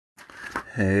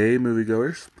Hey,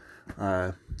 moviegoers.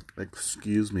 Uh,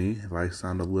 Excuse me if I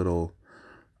sound a little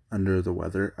under the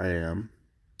weather. I am.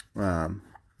 Um,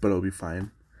 but it'll be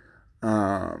fine.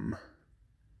 Um,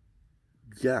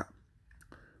 yeah.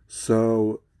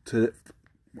 So, I'm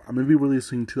going to be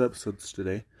releasing 2 episodes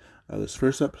today. This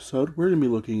first episode, we're going to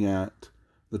be looking at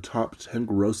the top 10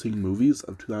 grossing movies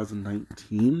of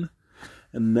 2019.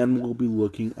 And then we'll be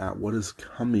looking at what is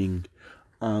coming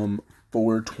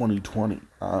for 2020.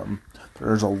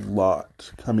 There's a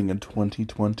lot coming in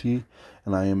 2020,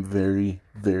 and I am very,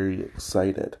 very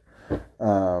excited.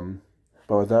 But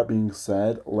with that being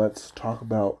said, let's talk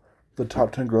about the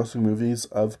top 10 grossing movies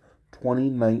of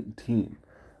 2019.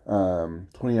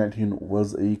 2019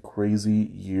 was a crazy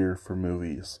year for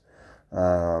movies.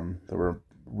 There were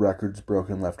records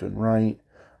broken left and right.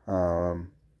 A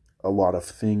lot of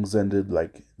things ended,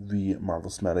 like the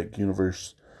Marvel Cinematic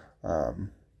Universe, not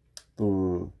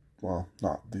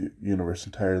the universe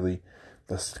entirely,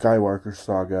 the Skywalker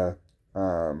saga,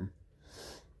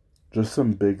 just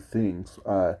some big things.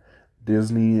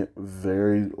 Disney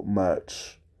very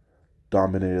much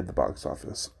dominated the box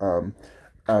office,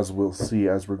 as we'll see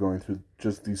as we're going through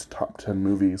just these top 10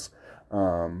 movies.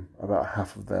 About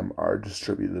half of them are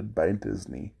distributed by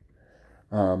Disney.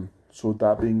 So with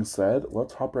that being said,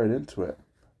 let's hop right into it.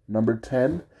 Number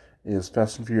 10 is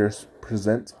Fast and Furious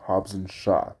presents Hobbs and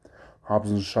Shaw.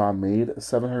 Hobbs and Shaw made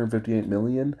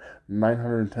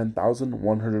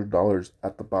 $758,910,100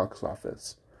 at the box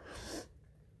office.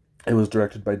 It was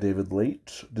directed by David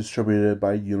Leitch, distributed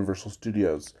by Universal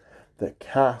Studios. The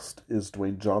cast is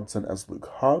Dwayne Johnson as Luke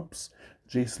Hobbs,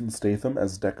 Jason Statham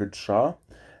as Deckard Shaw,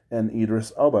 and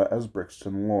Idris Elba as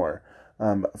Brixton Lore.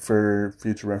 For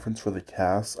future reference for the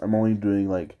cast, I'm only doing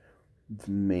like the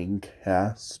main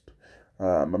cast.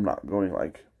 I'm not going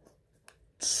like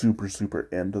super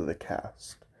into the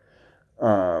cast.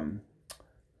 The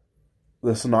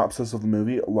synopsis of the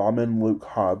movie: lawman Luke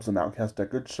Hobbs and outcast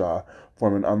Deckard Shaw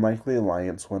form an unlikely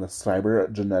alliance when a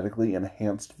cyber-genetically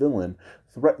enhanced villain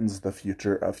threatens the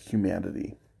future of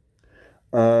humanity.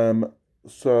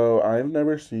 So I've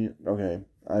never seen... Okay,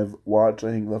 I've watched, I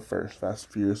think, the first Fast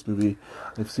and Furious movie.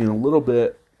 I've seen a little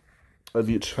bit of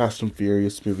each Fast and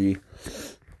Furious movie.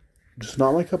 Just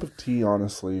not my cup of tea,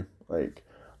 honestly. Like,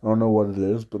 I don't know what it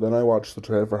is, but then I watched the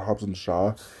trailer for Hobbs and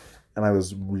Shaw, and I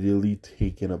was really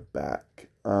taken aback.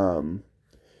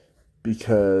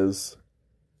 Because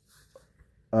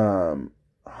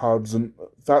Hobbs and...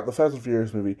 the Fast and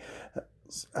Furious movie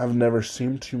have never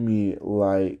seemed to me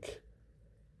like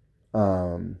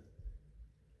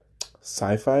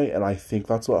sci-fi, and I think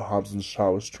that's what Hobbs and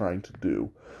Shaw was trying to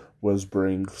do, was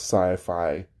bring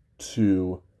sci-fi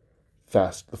to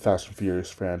the Fast and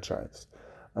Furious franchise.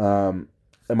 Am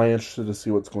I interested to see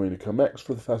what's going to come next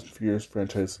for the Fast and Furious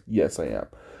franchise? Yes, I am.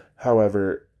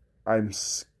 However, I'm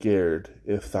scared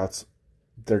if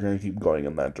they're going to keep going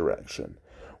in that direction.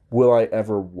 Will I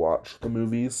ever watch the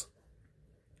movies?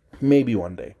 Maybe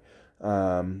one day.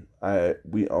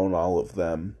 We own all of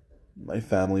them. My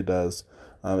family does.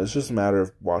 It's just a matter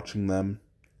of watching them.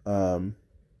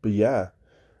 But yeah.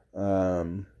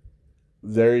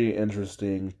 Very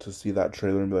interesting to see that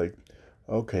trailer and be like,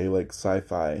 okay, like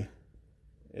sci-fi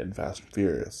in Fast and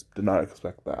Furious. Did not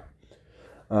expect that.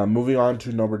 Moving on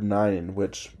to number 9,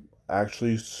 which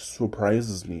actually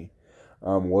surprises me,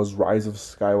 was Rise of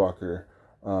Skywalker,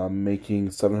 making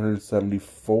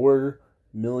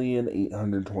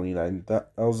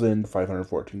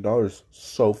 $774,829,514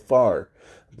 so far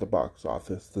at the box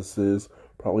office. This is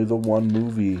probably the one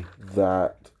movie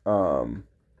that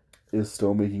is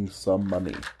still making some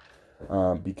money,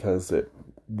 because it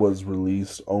was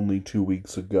released only 2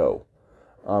 weeks ago.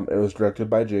 It was directed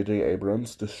by J.J.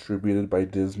 Abrams, distributed by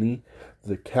Disney.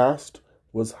 The cast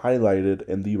was highlighted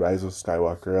in the Rise of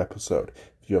Skywalker episode.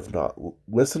 If you have not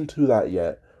listened to that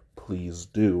yet, please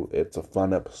do. It's a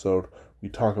fun episode. We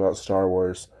talk about Star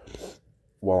Wars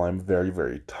while I'm very,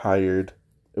 very tired.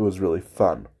 It was really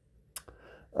fun.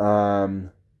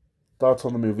 Thoughts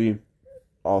on the movie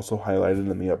also highlighted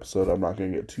in the episode. I'm not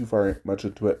going to get too much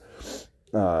into it.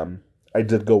 I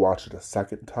did go watch it a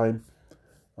second time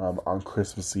on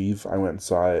Christmas Eve. I went and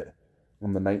saw it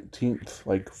on the 19th,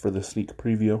 like for the sneak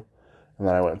preview. And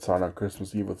then I went and saw it on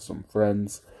Christmas Eve with some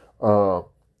friends.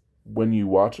 When you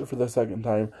watch it for the second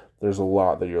time, there's a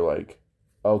lot that you're like,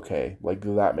 okay, like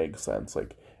that makes sense.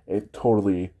 Like, it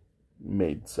totally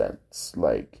made sense.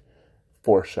 Like,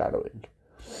 foreshadowing.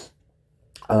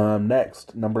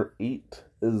 Next, number 8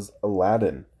 is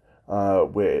Aladdin,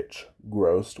 which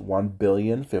grossed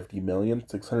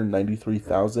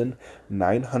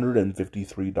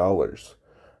 $1,050,693,953.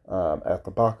 at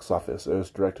the box office. It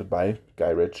was directed by Guy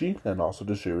Ritchie and also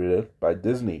distributed by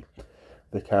Disney.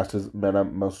 The cast is Mena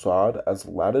Massoud as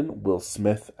Aladdin, Will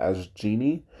Smith as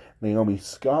Genie, Naomi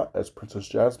Scott as Princess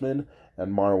Jasmine,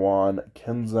 and Marwan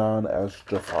Kenzan as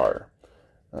Jafar.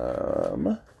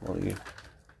 Let me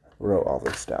wrote all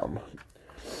this down.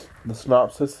 The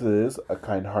synopsis is: a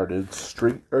kind-hearted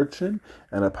street urchin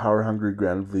and a power-hungry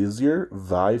Grand Vizier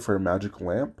vie for a magic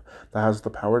lamp that has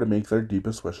the power to make their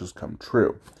deepest wishes come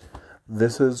true.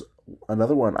 This is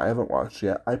another one I haven't watched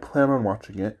yet. I plan on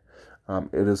watching it.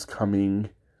 It is coming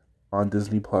on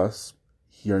Disney Plus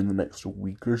here in the next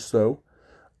week or so.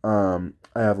 I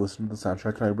have listened to the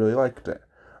soundtrack and I really liked it.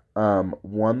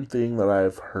 One thing that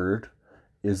I've heard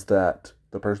is that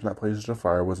the person that plays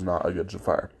Jafar was not a good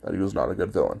Jafar. That he was not a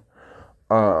good villain.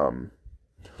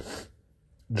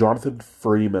 Jonathan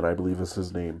Freeman, I believe is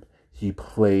his name. He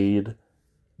played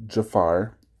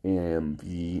Jafar in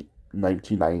the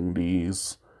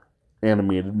 1990s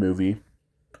animated movie.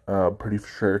 Pretty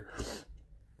sure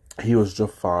he was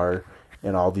Jafar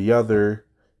in all the other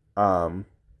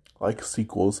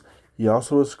sequels. He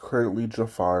also is currently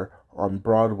Jafar on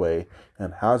Broadway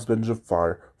and has been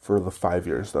Jafar for the 5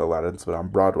 years that Aladdin's been on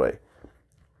Broadway.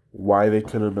 Why they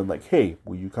could have been like, hey,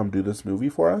 will you come do this movie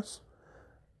for us?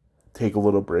 Take a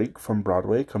little break from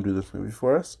Broadway, come do this movie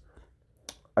for us.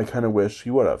 I kind of wish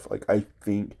he would have. I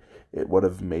think it would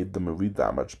have made the movie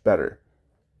that much better.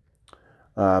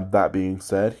 That being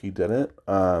said, he didn't.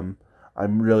 I'm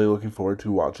really looking forward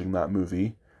to watching that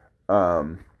movie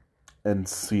and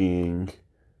seeing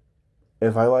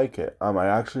if I like it. I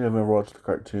actually have never watched the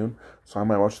cartoon, so I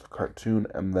might watch the cartoon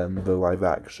and then the live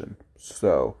action.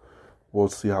 So we'll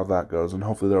see how that goes, and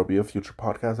hopefully there will be a future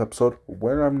podcast episode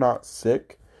where I'm not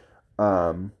sick.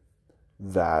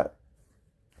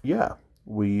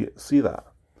 We see that.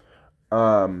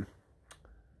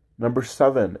 Number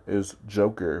 7 is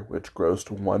Joker, which grossed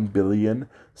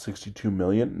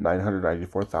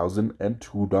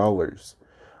 $1,062,994,002.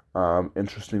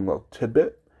 Interesting little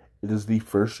tidbit. It is the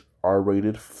first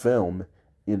R-rated film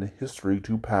in history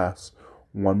to pass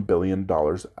 $1 billion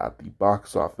at the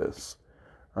box office.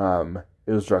 It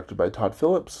was directed by Todd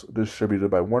Phillips, distributed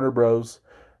by Warner Bros.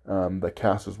 The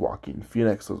cast is Joaquin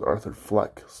Phoenix as Arthur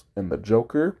Fleck in The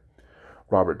Joker,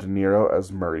 Robert De Niro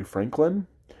as Murray Franklin,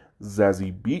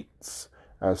 Zazie Beetz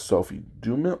as Sophie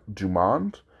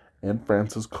Dumont, and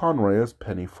Frances Conroy as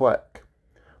Penny Fleck.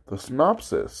 The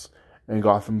synopsis: in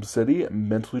Gotham City,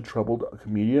 mentally troubled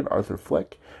comedian Arthur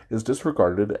Fleck is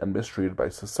disregarded and mistreated by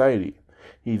society.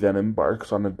 He then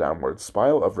embarks on a downward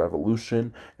spiral of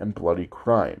revolution and bloody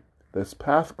crime. This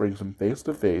path brings him face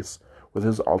to face with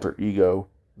his alter ego,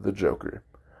 the Joker.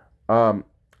 I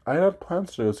had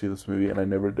plans to go see this movie and I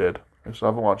never did. I still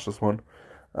haven't watched this one.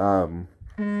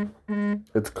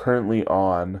 It's currently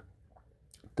on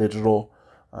digital.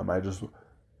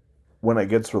 When it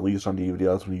gets released on DVD,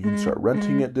 that's when you can start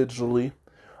renting it digitally.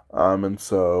 And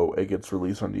so it gets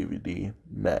released on DVD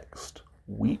next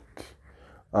week.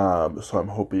 So I'm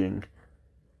hoping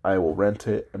I will rent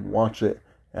it and watch it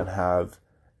and have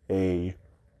a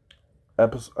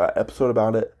episode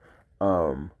about it.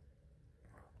 One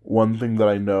thing that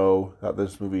I know that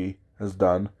this movie has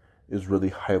done is really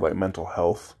highlight mental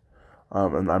health.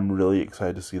 And I'm really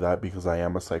excited to see that because I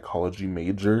am a psychology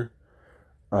major.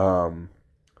 I'm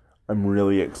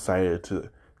really excited to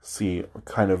see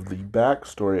kind of the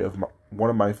backstory of one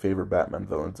of my favorite Batman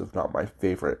villains, if not my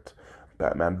favorite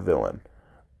Batman villain.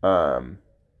 So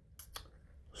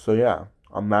yeah,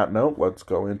 on that note, let's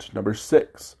go into number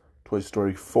 6, Toy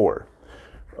Story 4.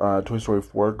 Toy Story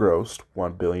 4 grossed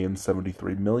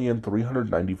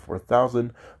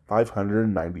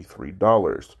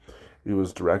 $1,073,394,593. It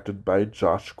was directed by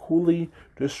Josh Cooley,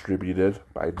 distributed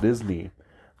by Disney.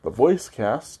 The voice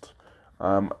cast,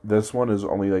 this one is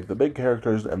only the big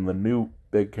characters and the new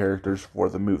big characters for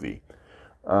the movie.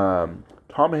 Tom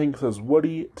Hanks as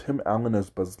Woody, Tim Allen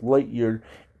as Buzz Lightyear,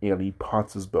 Annie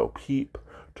Potts as Bo Peep,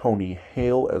 Tony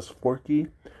Hale as Forky,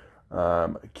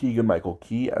 Keegan-Michael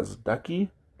Key as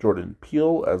Ducky, Jordan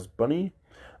Peele as Bunny,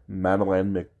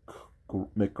 Madeline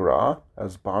McGraw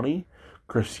as Bonnie,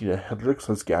 Christina Hendricks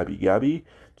as Gabby Gabby,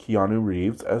 Keanu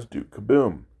Reeves as Duke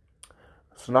Kaboom.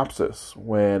 Synopsis: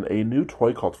 when a new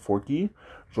toy called Forky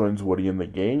joins Woody and the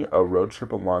gang, a road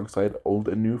trip alongside old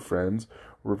and new friends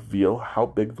reveal how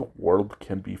big the world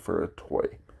can be for a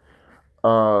toy.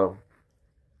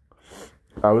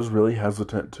 I was really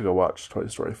hesitant to go watch Toy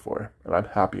Story 4, and I'm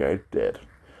happy I did.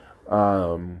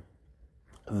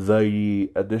 The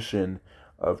addition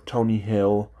of Tony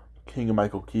Hale,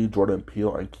 Keegan-Michael Key, Jordan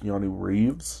Peele, and Keanu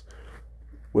Reeves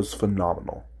was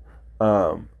phenomenal.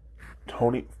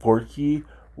 Forky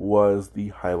was the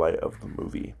highlight of the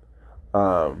movie.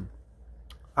 I'm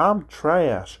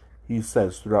trash, he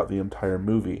says throughout the entire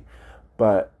movie.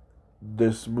 But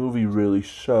this movie really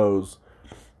shows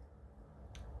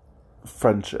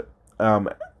friendship.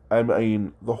 I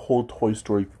mean, the whole Toy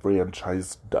Story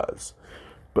franchise does.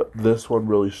 But this one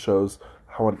really shows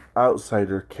how an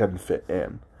outsider can fit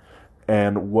in.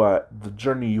 And what the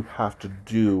journey you have to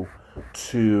do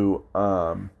to,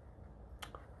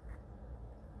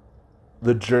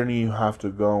 the journey you have to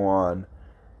go on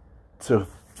to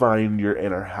find your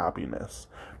inner happiness.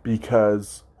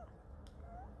 Because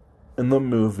in the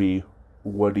movie,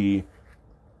 Woody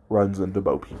runs into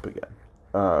Bo Peep again.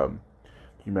 You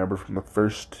remember from the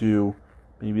first two,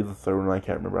 maybe the third one, I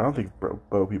can't remember. I don't think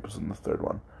Bo Peep was in the third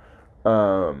one.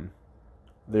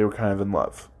 They were kind of in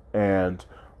love. And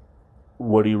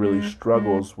Woody really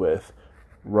struggles with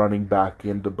running back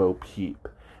into Bo Peep.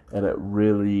 And it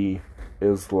really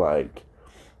is like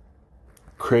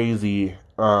crazy.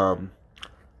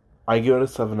 I give it a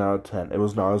 7 out of 10. It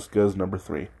was not as good as number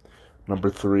 3.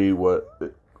 Number 3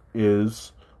 what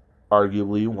is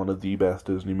arguably one of the best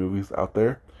Disney movies out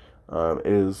there.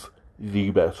 Is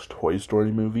the best Toy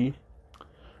Story movie.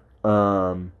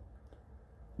 But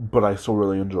I still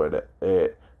really enjoyed it.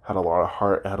 It had a lot of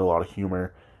heart. It had a lot of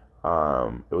humor.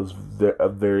 It was a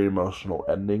very emotional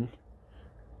ending.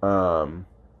 But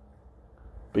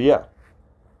yeah.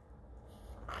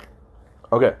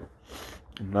 Okay.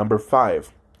 Number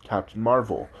 5, Captain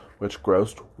Marvel, which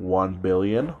grossed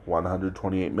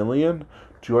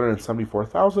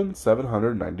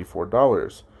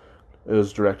 $1,128,274,794. It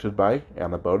was directed by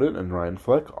Anna Boden and Ryan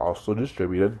Fleck, also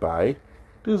distributed by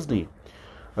Disney.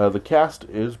 The cast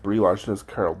is Brie Larson as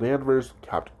Carol Danvers,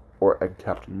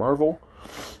 Captain Marvel,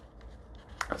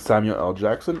 Samuel L.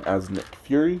 Jackson as Nick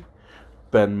Fury,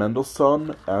 Ben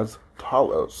Mendelsohn as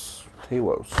Talos.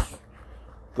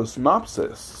 The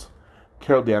synopsis: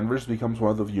 Carol Danvers becomes one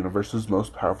of the universe's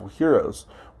most powerful heroes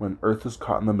when Earth is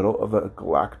caught in the middle of a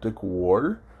galactic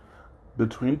war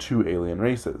between two alien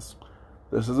races.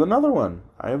 This is another one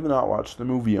I have not watched the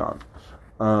movie on.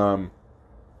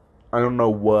 I don't know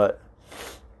what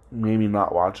made me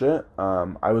not watch it.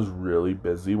 I was really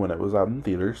busy when it was out in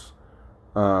theaters.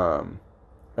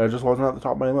 It just wasn't at the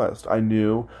top of my list. I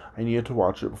knew I needed to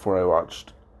watch it before I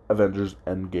watched Avengers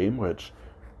Endgame, which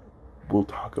we'll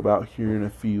talk about here in a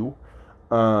few.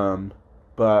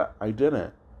 But I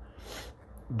didn't.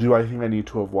 Do I think I need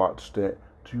to have watched it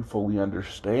to fully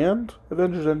understand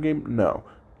Avengers Endgame? No.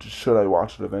 Should I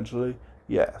watch it eventually?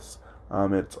 Yes.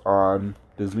 It's on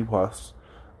Disney Plus.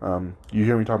 You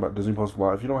hear me talk about Disney Plus a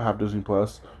lot. If you don't have Disney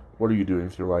Plus, what are you doing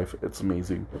with your life? It's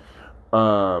amazing.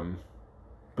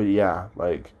 But yeah,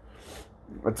 like,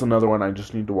 it's another one I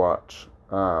just need to watch.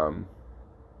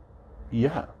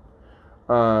 Yeah.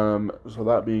 So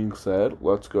that being said,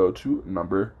 let's go to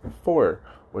number 4,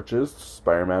 which is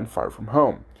Spider-Man Far From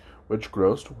Home, which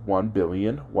grossed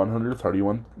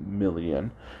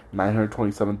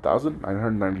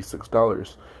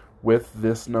 $1,131,927,996. With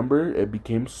this number, it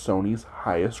became Sony's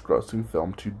highest grossing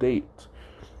film to date.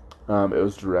 It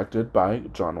was directed by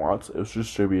John Watts. It was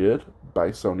distributed by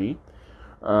Sony.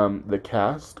 The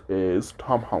cast is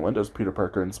Tom Holland as Peter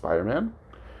Parker and Spider-Man,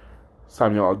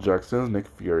 Samuel L. Jackson as Nick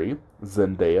Fury,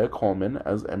 Zendaya Coleman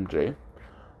as MJ,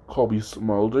 Colby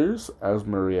Smulders as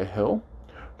Maria Hill,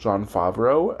 Jon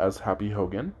Favreau as Happy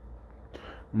Hogan,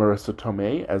 Marissa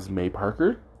Tomei as May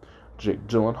Parker, Jake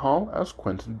Gyllenhaal as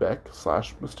Quentin Beck /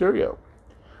 Mysterio.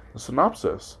 The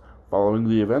synopsis: following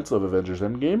the events of Avengers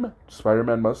Endgame,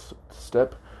 Spider-Man must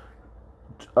step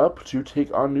up to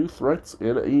take on new threats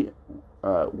in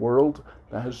a world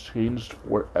that has changed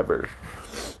forever.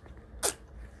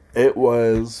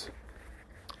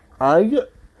 I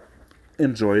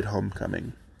enjoyed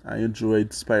Homecoming. I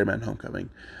enjoyed Spider-Man Homecoming.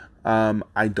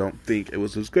 I don't think it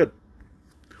was as good.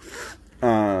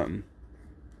 I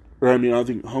don't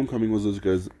think Homecoming was as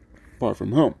good as Far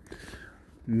From Home.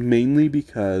 Mainly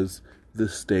because the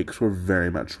stakes were very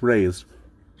much raised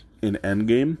in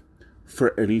Endgame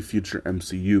for any future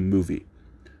MCU movie.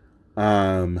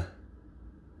 And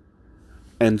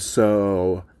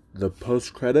so the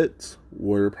post-credits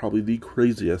were probably the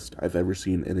craziest I've ever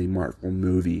seen in a Marvel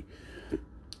movie.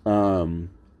 I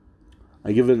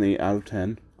give it an 8 out of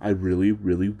 10. I really,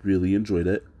 really, really enjoyed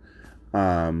it.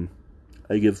 I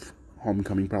give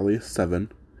Homecoming probably a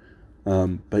 7.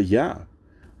 But yeah.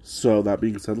 So that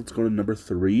being said, let's go to number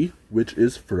 3, which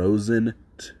is Frozen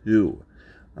 2.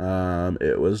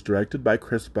 It was directed by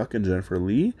Chris Buck and Jennifer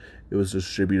Lee. It was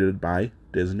distributed by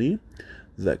Disney.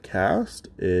 The cast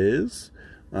is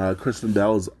Kristen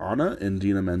Bell as Anna,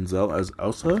 Idina Menzel as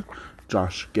Elsa,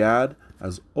 Josh Gad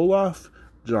as Olaf,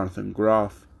 Jonathan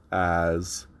Groff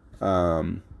as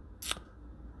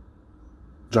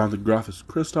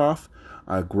Kristoff.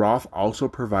 Groff also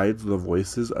provides the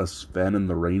voices of Sven and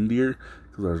the reindeer,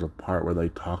 because there's a part where they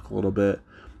talk a little bit.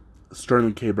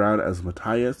 Sterling K. Brown as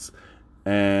Matthias,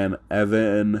 and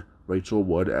Evan Rachel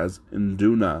Wood as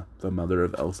Induna, the mother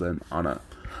of Elsa and Anna.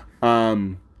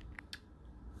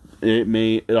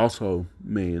 It also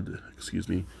made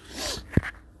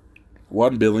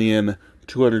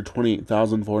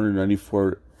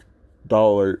 $1,228,494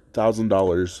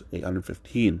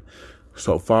 $815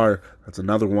 so far. That's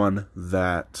another one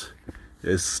that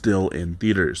is still in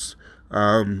theaters.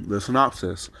 The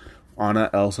synopsis: Anna,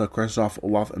 Elsa, Kristoff,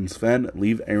 Olaf, and Sven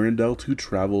leave Arendelle to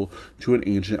travel to an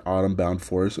ancient autumn-bound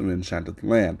forest of enchanted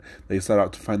land. They set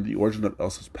out to find the origin of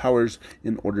Elsa's powers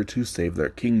in order to save their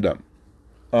kingdom.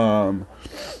 So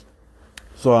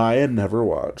I had never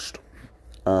watched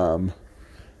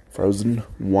Frozen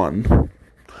 1.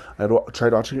 I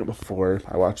tried watching it before.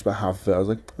 I watched about half of it. I was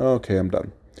like, oh, okay, I'm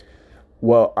done.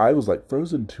 Well, I was like,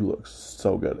 Frozen 2 looks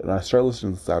so good. And I started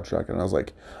listening to the soundtrack, and I was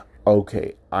like,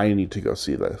 okay, I need to go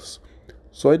see this.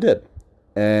 So I did.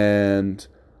 And,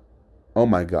 oh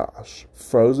my gosh.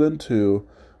 Frozen 2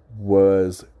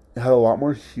 had a lot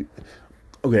more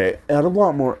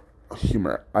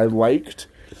humor. I liked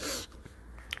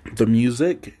the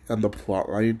music, and the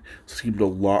plotline seemed a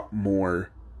lot more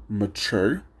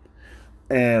mature.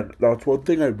 And that's one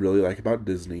thing I really like about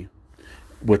Disney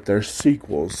with their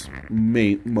sequels,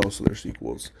 most of their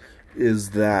sequels,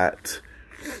 is that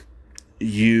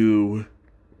they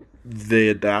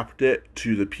adapt it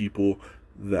to the people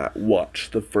that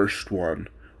watched the first one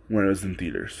when it was in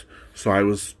theaters. So I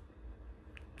was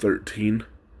 13,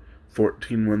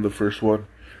 14 when the first one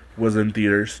was in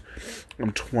theaters.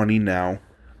 I'm 20 now.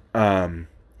 And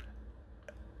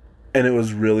it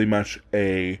was really much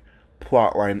a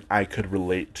plotline I could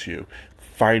relate to,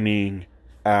 finding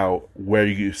out where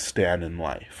you stand in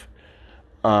life.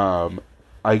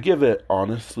 I give it,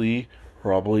 honestly,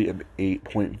 probably an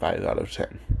 8.5 out of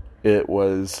 10. It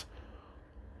was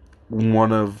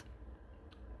one of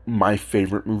my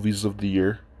favorite movies of the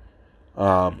year,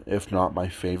 if not my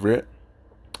favorite,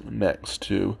 next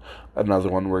to another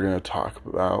one we're going to talk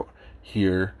about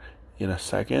here in a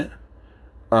second.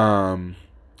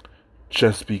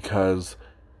 Just because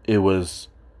it was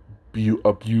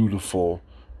a beautiful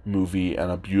movie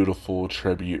and a beautiful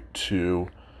tribute to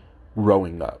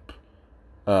growing up,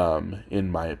 in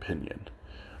my opinion.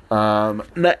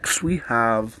 Next, we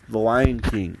have The Lion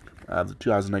King, the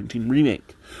 2019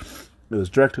 remake. It was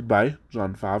directed by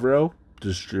Jon Favreau,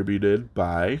 distributed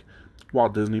by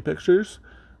Walt Disney Pictures.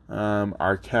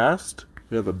 Our cast,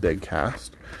 we have a big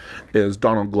cast, is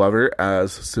Donald Glover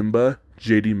as Simba,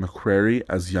 J.D. McCrary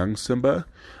as young Simba,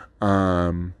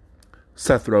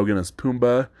 Seth Rogen as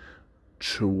Pumbaa,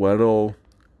 Chiwetel,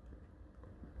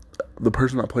 the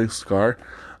person that plays Scar,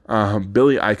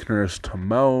 Billy Eichner as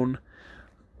Timon,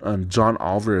 John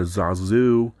Oliver as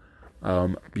Zazu,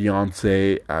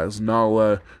 Beyonce as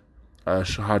Nala,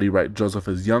 Shahadi Wright Joseph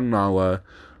as young Nala,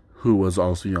 who was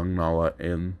also young Nala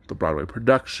in the Broadway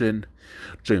production,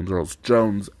 James Earl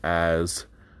Jones as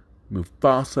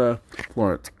Mufasa,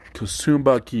 Florence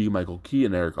Kasumba, Keegan-Michael Key,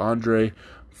 and Eric Andre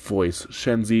voice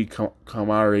Shenzi,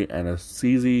 Kamari, and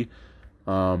Asizi,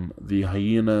 the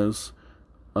hyenas.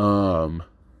 For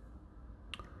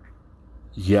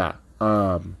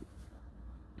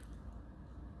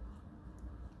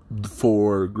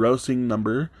grossing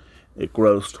number, it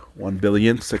grossed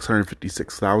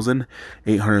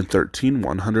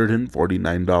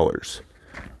 $1,656,813,149.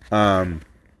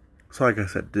 So like I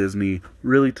said, Disney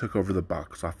really took over the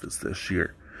box office this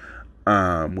year,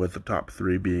 with the top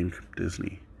 3 being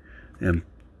Disney, and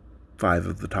 5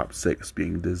 of the top 6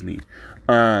 being Disney.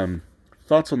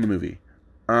 Thoughts on the movie?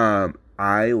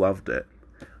 I loved it.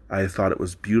 I thought it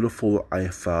was beautiful. I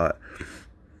thought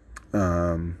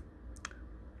the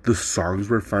songs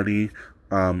were funny.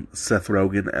 Seth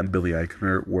Rogen and Billy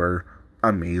Eichner were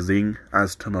amazing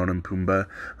as Timon and Pumbaa.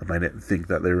 I didn't think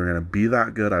that they were going to be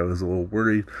that good. I was a little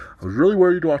worried. I was really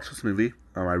worried to watch this movie.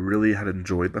 I really had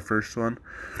enjoyed the first one.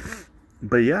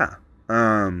 But yeah,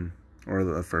 or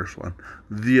the first one,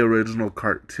 the original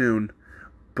cartoon,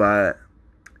 but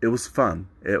it was fun.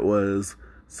 It was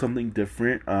something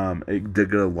different. It did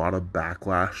get a lot of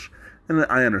backlash, and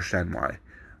I understand why.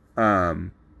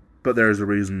 But there's a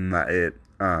reason that it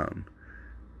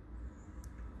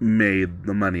made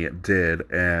the money it did,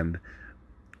 and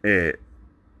it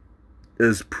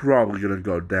is probably going to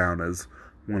go down as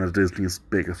one of Disney's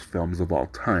biggest films of all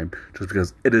time, just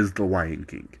because it is The Lion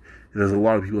King. It is a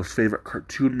lot of people's favorite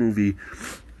cartoon movie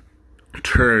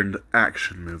turned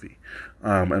action movie.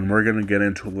 And we're going to get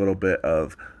into a little bit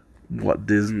of what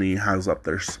Disney has up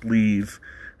their sleeve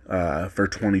for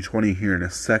 2020 here in a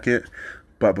second.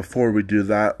 But before we do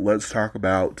that, let's talk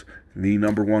about the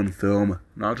number one film,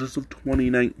 not just of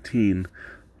 2019,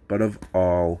 but of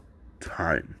all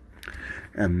time.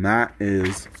 And that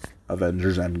is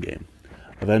Avengers Endgame.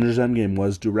 Avengers Endgame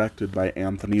was directed by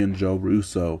Anthony and Joe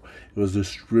Russo. It was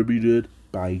distributed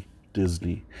by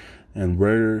Disney. And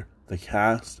where the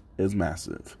cast is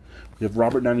massive. We have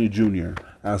Robert Downey Jr.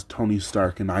 as Tony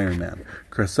Stark and Iron Man,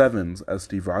 Chris Evans as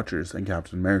Steve Rogers and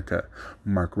Captain America,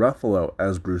 Mark Ruffalo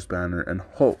as Bruce Banner and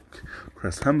Hulk,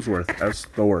 Chris Hemsworth as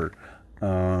Thor,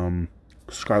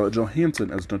 Scarlett Johansson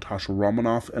as Natasha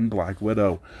Romanoff and Black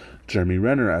Widow, Jeremy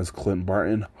Renner as Clint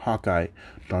Barton, Hawkeye,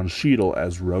 Don Cheadle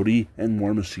as Rhodey and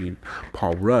War Machine,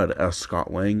 Paul Rudd as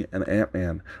Scott Lang and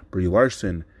Ant-Man, Brie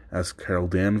Larson as Carol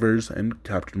Danvers and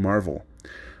Captain Marvel,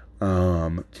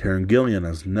 Karen Gillan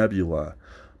as Nebula,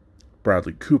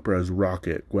 Bradley Cooper as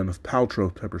Rocket, Gwyneth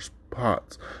Paltrow, Pepper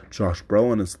Potts, Josh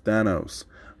Brolin as Thanos,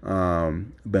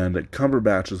 Benedict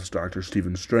Cumberbatch as Dr.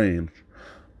 Stephen Strange,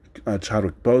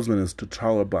 Chadwick Boseman as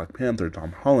T'Challa, Black Panther,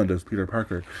 Tom Holland as Peter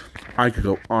Parker. I could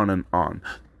go on and on.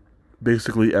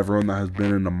 Basically, everyone that has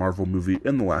been in a Marvel movie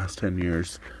in the last 10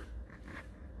 years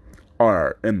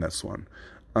are in this one.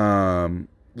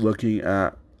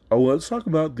 Let's talk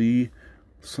about the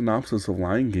synopsis of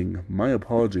Lion King. My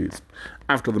apologies.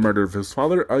 After the murder of his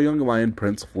father, a young lion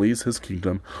prince flees his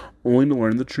kingdom, only to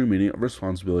learn the true meaning of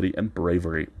responsibility and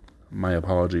bravery. My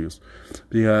apologies.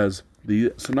 Because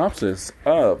the synopsis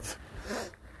of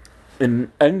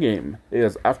in Endgame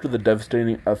is, after the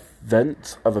devastating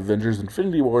events of Avengers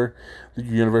Infinity War, the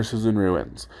universe is in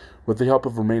ruins. With the help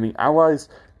of remaining allies,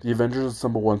 the Avengers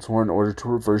assemble once more in order to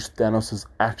reverse Thanos'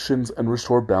 actions and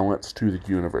restore balance to the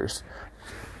universe.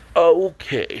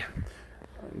 Okay.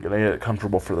 I'm gonna get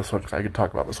comfortable for this one because I could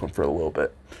talk about this one for a little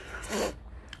bit.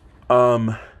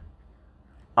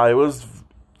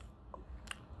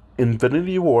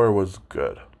 Infinity War was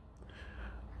good.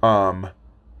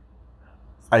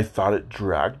 I thought it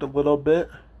dragged a little bit,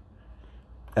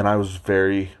 and I was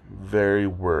very, very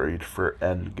worried for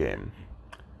Endgame.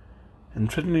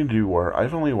 Infinity War,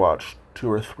 I've only watched 2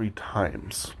 or 3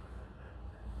 times.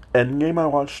 Endgame I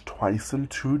watched twice in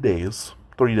 3 days.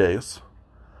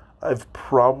 I've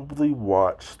probably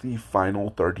watched the final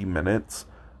 30 minutes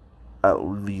at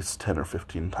least 10 or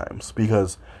 15 times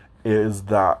because it is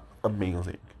that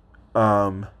amazing.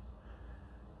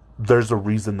 There's a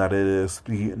reason that it is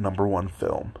the number one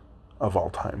film of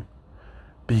all time,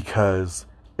 because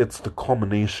it's the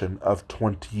culmination of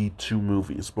 22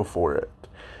 movies before it.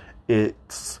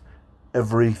 It's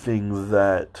everything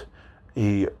that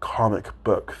a comic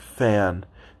book fan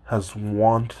has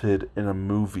wanted in a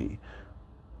movie.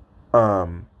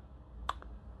 It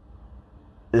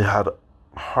had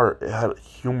heart, it had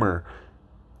humor.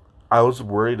 I was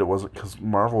worried it wasn't, because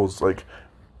Marvel's like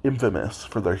infamous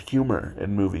for their humor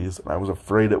in movies, and I was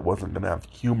afraid it wasn't going to have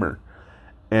humor,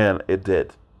 and it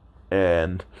did.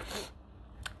 And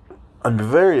I'm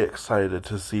very excited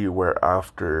to see where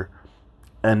after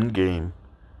Endgame,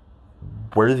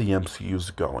 where the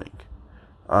MCU's going.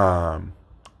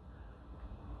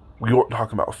 We won't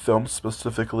talk about film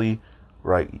specifically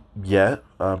right yet,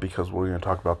 because we're going to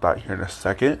talk about that here in a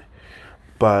second.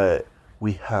 But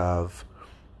we have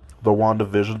the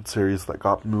WandaVision series that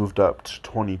got moved up to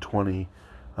 2020,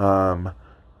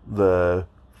 the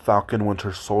Falcon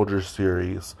Winter Soldier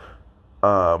series,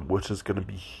 which is going to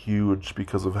be huge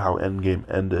because of how Endgame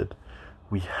ended.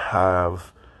 We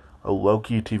have a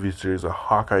Loki TV series, a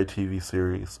Hawkeye TV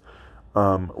series.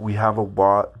 We have a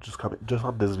lot just coming just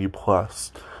on Disney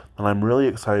Plus, and I'm really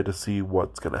excited to see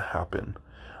what's going to happen.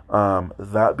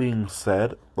 That being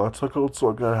said, let's look at what's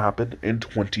going to happen in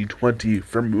 2020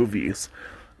 for movies.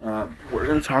 We're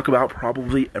going to talk about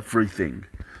probably everything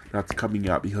that's coming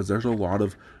out, because there's a lot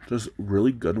of just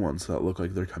really good ones that look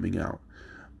like they're coming out.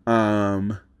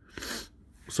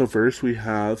 So first we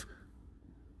have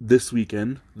this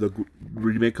weekend the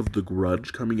remake of The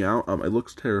Grudge coming out. It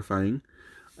looks terrifying.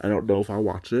 I don't know if I'll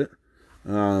watch it.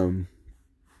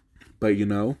 But you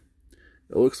know,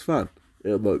 it looks fun.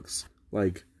 It looks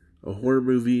like a horror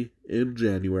movie in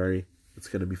January. It's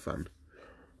going to be fun.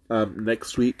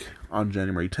 Next week, on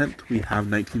January 10th, we have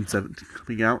 1917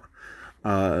 coming out.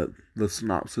 The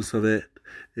synopsis of it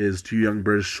is: 2 young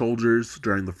British soldiers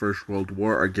during the First World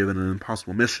War are given an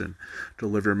impossible mission: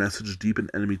 deliver a message deep in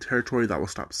enemy territory that will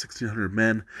stop 1,600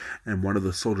 men and one of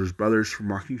the soldiers' brothers from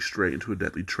walking straight into a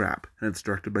deadly trap. And it's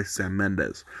directed by Sam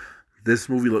Mendes. This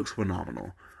movie looks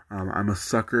phenomenal. I'm a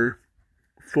sucker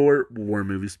for war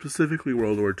movies, specifically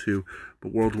World War II,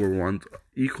 but World War One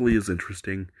equally as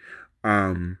interesting.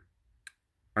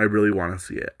 I really want to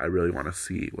see it. I really want to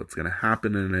see what's going to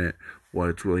happen in it, what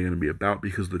it's really going to be about,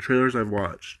 because the trailers I've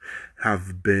watched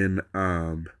have been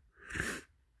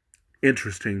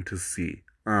interesting to see.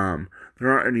 There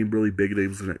aren't any really big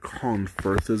names in it. Colin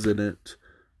Firth is in it.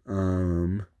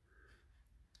 Let's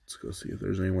go see if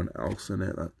there's anyone else in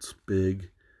it that's big.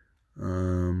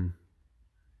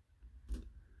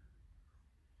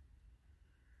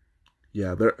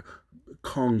 Yeah,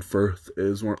 Colin Firth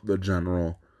is the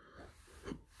general.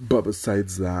 But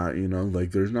besides that,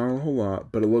 like, there's not a whole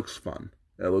lot, but it looks fun.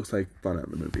 It looks like fun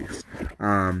at the movies.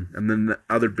 And then the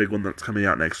other big one that's coming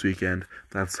out next weekend,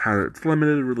 that's how it's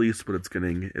limited release, but it's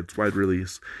getting its wide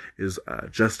release, is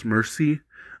Just Mercy.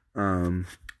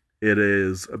 It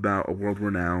is about a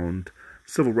world-renowned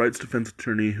civil rights defense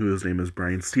attorney whose name is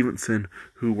Brian Stevenson,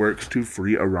 who works to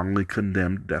free a wrongly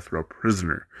condemned death row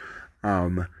prisoner.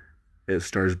 It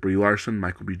stars Brie Larson,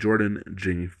 Michael B. Jordan, and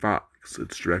Jamie Foxx.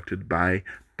 It's directed by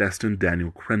Destin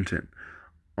Daniel Cretton.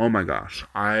 Oh my gosh,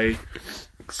 I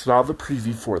saw the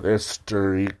preview for this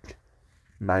during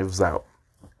Knives Out,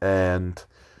 and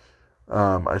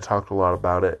I talked a lot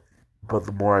about it, but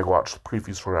the more I watch the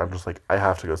previews for it, I'm just like, I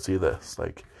have to go see this.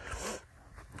 Like,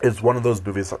 it's one of those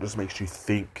movies that just makes you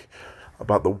think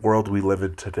about the world we live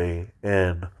in today,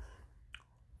 and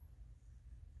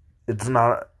it's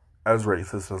not as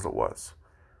racist as it was,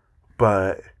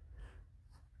 but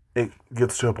it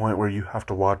gets to a point where you have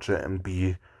to watch it and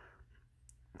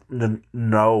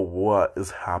know what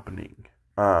is happening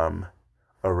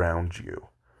around you.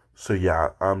 So yeah,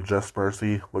 Just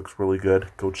Mercy looks really good.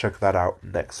 Go check that out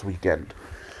next weekend.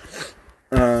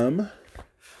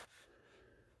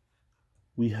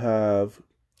 We have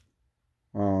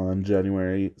on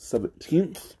January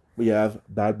 17th, we have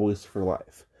Bad Boys for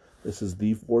Life. This is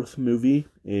the 4th movie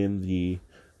in the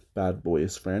Bad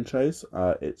Boys franchise.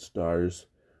 It stars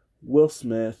Will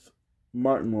Smith,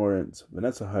 Martin Lawrence,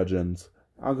 Vanessa Hudgens,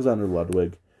 Alexander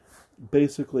Ludwig.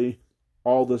 Basically,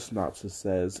 all the synopsis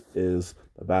says is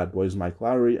the Bad Boys, Mike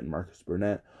Lowrey and Marcus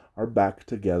Burnett, are back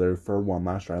together for one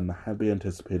last round in the highly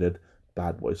anticipated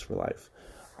Bad Boys for Life.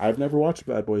 I've never watched a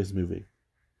Bad Boys movie.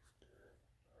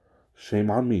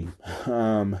 Shame on me.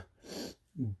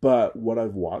 But what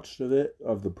I've watched of it,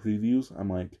 of the previews, I'm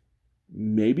like,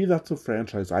 maybe that's a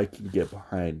franchise I can get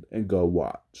behind and go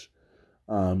watch.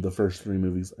 The first 3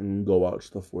 movies and go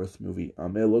watch the 4th movie.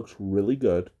 It looks really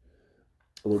good.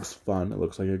 It looks fun. It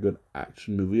looks like a good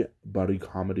action movie, buddy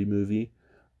comedy movie.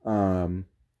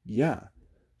 Yeah.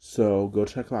 So go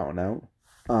check that one out.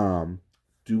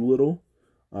 Doolittle,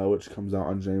 which comes out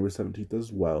on January 17th as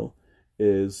well,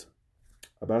 is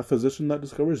about a physician that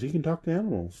discovers he can talk to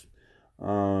animals.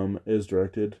 Bad Boys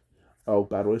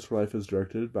for Life is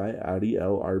directed by Adi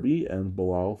L. Arbi and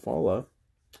Bilal Fallah.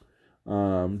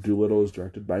 Doolittle is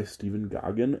directed by Stephen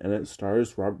Goggin, and it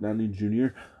stars Robert Downey Jr.,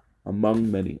 among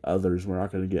many others. We're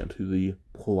not going to get into the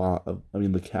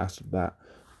cast of that.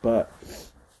 But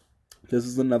this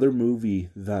is another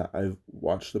movie that I've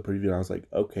watched the preview and I was like,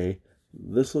 okay,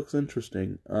 this looks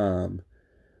interesting. I'm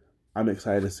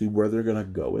excited to see where they're going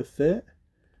to go with it.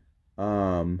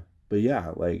 But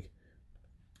yeah, like,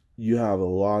 you have a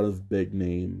lot of big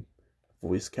name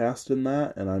voice cast in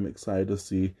that, and I'm excited to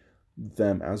see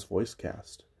them as voice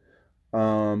cast.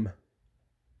 And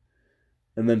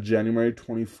then January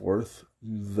 24th,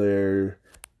 there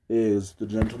is The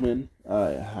Gentleman.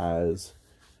 It has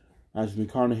Matthew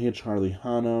McConaughey, Charlie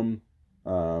Hunnam,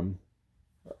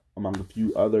 among a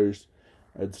few others.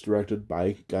 It's directed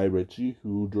by Guy Ritchie,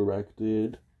 who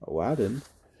directed Aladdin.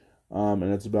 And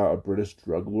it's about a British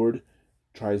drug lord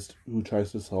who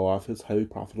tries to sell off his highly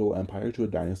profitable empire to a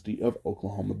dynasty of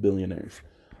Oklahoma billionaires.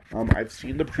 I've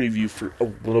seen the preview for a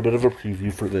little bit of a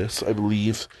preview for this, I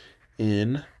believe,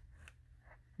 in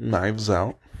Knives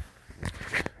Out.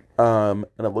 And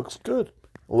it looks good.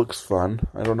 It looks fun.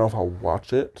 I don't know if I'll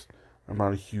watch it. I'm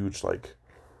not a huge,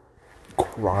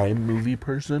 crime movie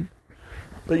person.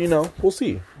 But, we'll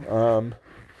see.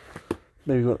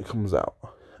 Maybe when it comes out.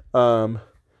 And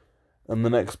the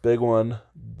next big one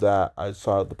that I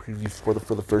saw the preview for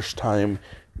the first time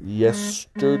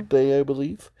yesterday, I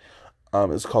believe,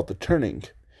 is called The Turning.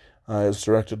 It's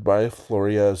directed by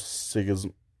Floria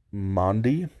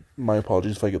Sigismondi. My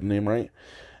apologies if I get the name right.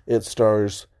 It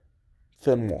stars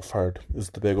Finn Wolfhard is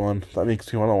the big one. That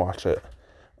makes me want to watch it.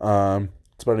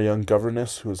 It's about a young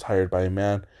governess who is hired by a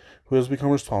man who has become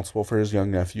responsible for his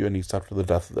young nephew and niece after the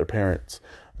death of their parents.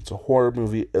 It's a horror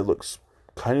movie. It looks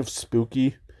kind of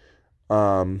spooky.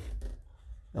 And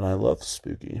I love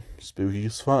spooky. Spooky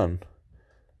is fun.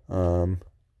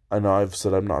 I know I've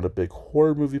said I'm not a big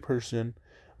horror movie person,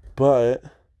 but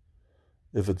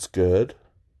if it's good,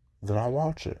 then I'll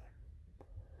watch it.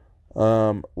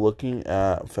 Looking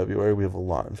at February, we have a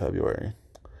lot in February.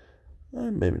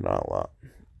 Maybe not a lot.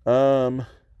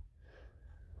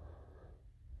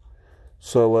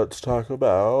 So let's talk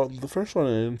about the first one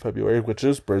in February, which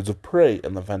is Birds of Prey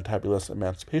and the Fantabulous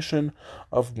Emancipation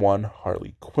of One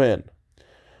Harley Quinn.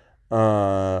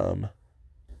 Let's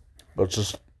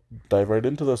just dive right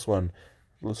into this one.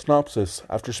 The synopsis: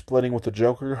 after splitting with the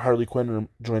Joker, Harley Quinn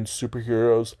joins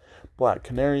superheroes Black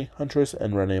Canary, Huntress,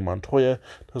 and Renee Montoya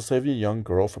to save a young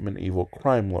girl from an evil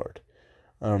crime lord.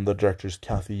 The director's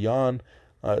Kathy Yan.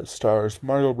 Stars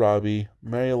Margot Robbie,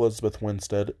 Mary Elizabeth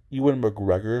Winstead, Ewan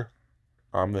McGregor.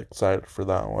 I'm excited for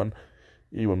that one.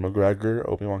 Ewan McGregor,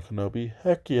 Obi-Wan Kenobi,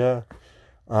 heck yeah.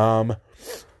 And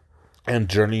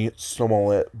Jurnee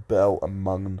Smollett-Bell,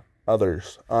 among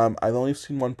others. I've only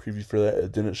seen one preview for that.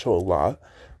 It didn't show a lot,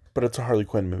 but it's a Harley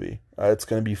Quinn movie. It's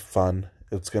going to be fun.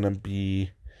 It's going to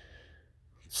be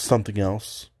something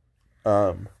else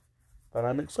that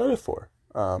I'm excited for.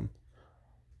 I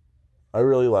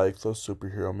really like those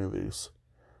superhero movies.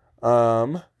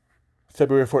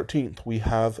 February 14th, we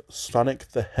have Sonic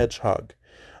the Hedgehog.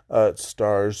 It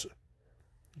stars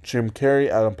Jim Carrey,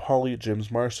 Adam Pally,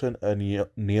 James Marsden, and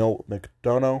Neil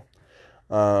McDonough.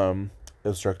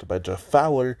 It's directed by Jeff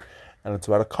Fowler, and it's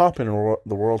about a cop in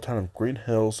the rural town of Green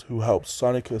Hills who helps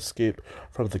Sonic escape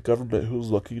from the government who's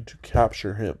looking to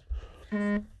capture him.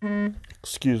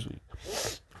 Excuse me.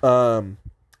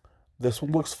 This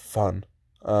one looks fun.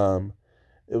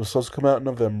 It was supposed to come out in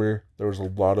November. There was a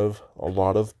lot of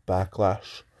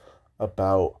backlash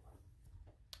about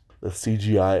the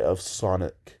CGI of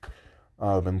Sonic.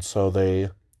 And so they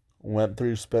went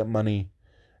through, spent money,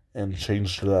 and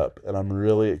changed it up. And I'm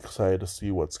really excited to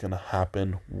see what's going to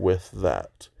happen with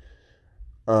that.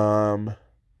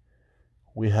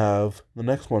 We have the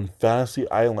next one, Fantasy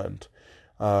Island,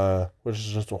 which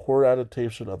is just a horror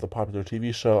adaptation of the popular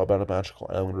TV show about a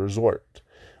magical island resort.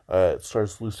 It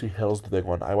stars Lucy Hale's the big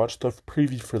one. I watched the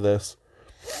preview for this,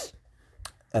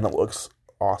 and it looks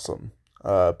awesome.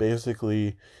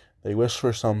 Basically, they wish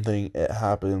for something, it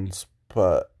happens,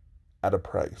 but at a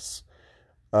price.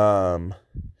 And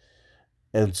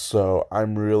so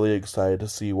I'm really excited to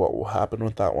see what will happen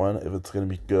with that one. If it's going to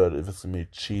be good, if it's going to be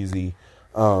cheesy,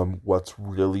 what's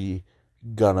really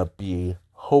going to be,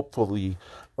 hopefully,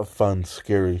 a fun,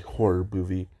 scary horror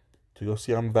movie to go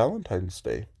see on Valentine's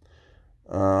Day.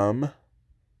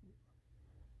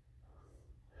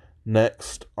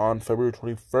 Next, on February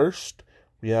 21st,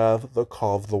 we have The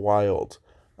Call of the Wild.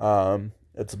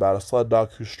 It's about a sled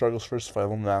dog who struggles for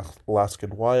survival in the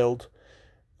Alaskan wild.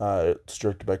 It's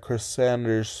directed by Chris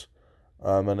Sanders,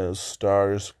 and it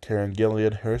stars Karen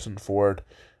Gillan, Harrison Ford,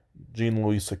 Jean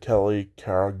Louisa Kelly,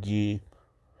 Cara Gee.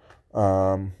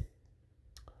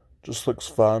 Just looks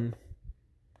fun.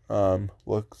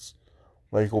 Looks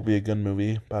like it'll be a good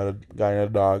movie about a guy and a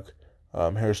dog.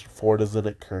 Harrison Ford is in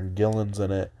it. Karen Gillan's in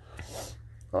it.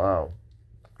 Karen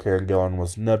Gillan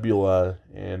was Nebula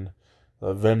in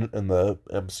the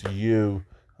MCU.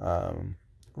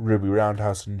 Ruby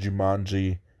Roundhouse and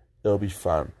Jumanji. It'll be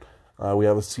fun. We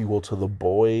have a sequel to The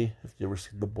Boy. If you ever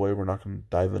seen The Boy, we're not going to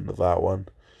dive into that one.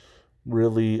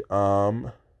 Really,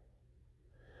 then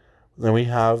we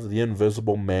have The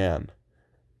Invisible Man.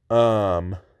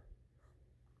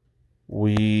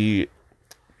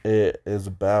 It is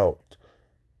about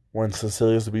when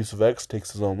Cecilia's abusive ex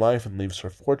takes his own life and leaves her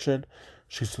fortune.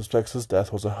 She suspects his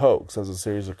death was a hoax. As a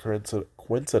series of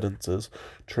coincidences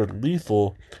turn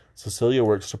lethal, Cecilia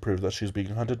works to prove that she's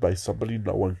being hunted by somebody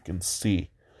no one can see.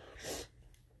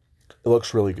 It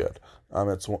looks really good.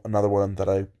 It's another one that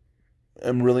I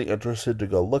am really interested to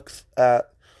go look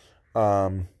at.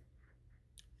 Yeah,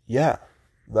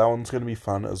 that one's going to be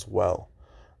fun as well.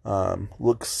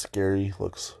 Looks scary,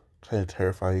 looks kind of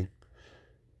terrifying.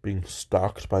 Being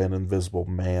stalked by an invisible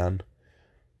man.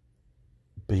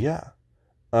 But yeah.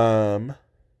 So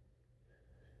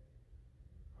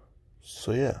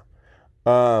yeah.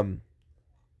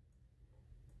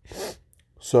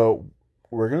 So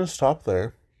we're gonna stop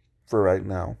there for right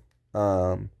now.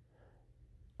 I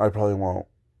probably won't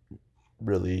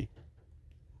really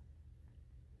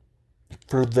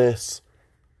for this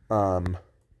what's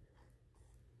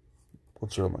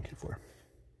the word I'm looking for?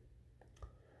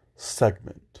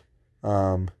 Segment.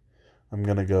 I'm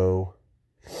gonna go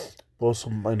blow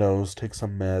some of my nose, take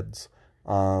some meds.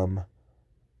 I'm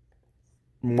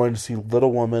going to see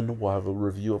Little Woman. We'll have a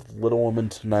review of Little Woman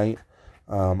tonight.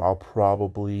 I'll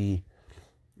probably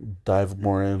dive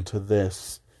more into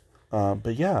this.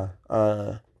 But yeah,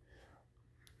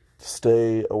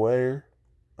 stay aware.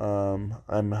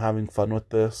 I'm having fun with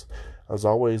this. As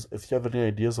always, if you have any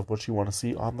ideas of what you want to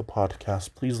see on the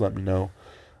podcast, please let me know.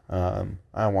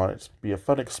 I want it to be a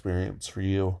fun experience for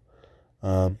you.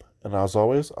 And as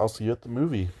always, I'll see you at the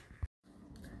movie.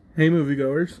 Hey,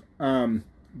 moviegoers.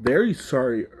 Very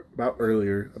sorry about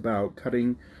earlier about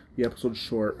cutting the episode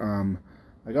short.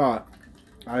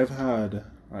 I've had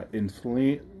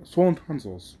swollen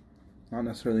tonsils, not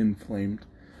necessarily inflamed,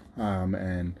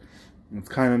 and it's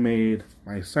kind of made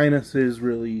my sinuses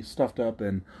really stuffed up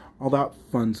and all that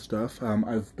fun stuff.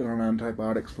 I've been on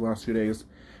antibiotics for the last 2 days,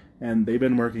 and they've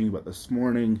been working, but this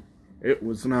morning it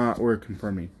was not working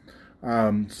for me.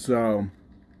 So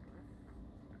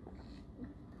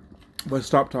if I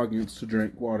stop talking, it's to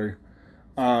drink water.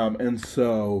 And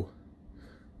so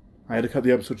I had to cut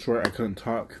the episode short. I couldn't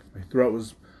talk. My throat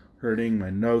was hurting. My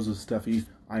nose was stuffy.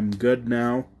 I'm good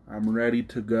now. I'm ready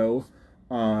to go.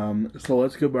 So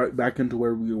let's go back into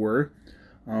where we were.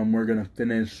 We're going to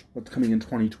finish what's coming in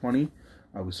 2020.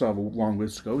 We still have a long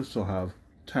ways to go. We still have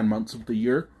 10 months of the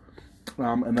year.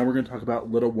 And then we're going to talk about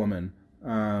Little Woman,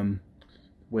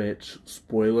 which,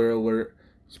 spoiler alert,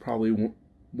 is probably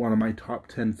one of my top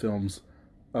 10 films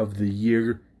of the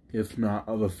year, if not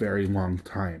of a very long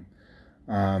time.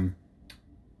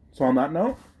 So on that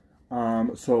note,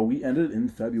 so we ended in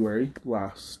February,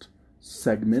 last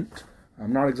segment.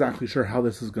 I'm not exactly sure how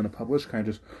this is going to publish, kind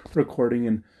of just recording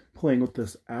and playing with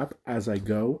this app as I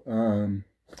go. We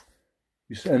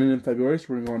ended in February, so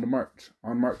we're going to go on to March.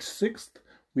 On March 6th,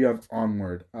 we have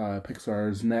Onward,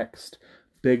 Pixar's next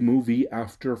big movie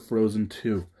after Frozen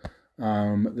 2.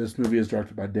 This movie is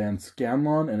directed by Dan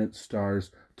Scanlon, and it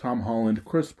stars Tom Holland,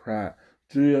 Chris Pratt,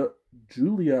 Julia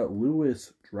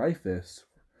Louis-Dreyfus,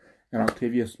 and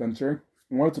Octavia Spencer.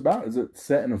 And what it's about is it's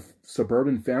set in a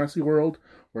suburban fantasy world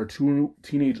where two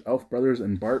teenage elf brothers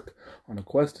embark on a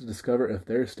quest to discover if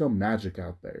there's still magic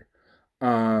out there.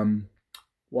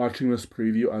 Watching this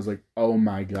preview, I was like, oh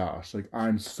my gosh, like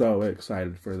I'm so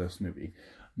excited for this movie.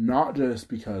 Not just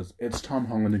because it's Tom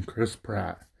Holland and Chris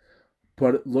Pratt,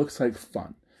 but it looks like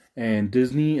fun. And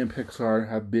Disney and Pixar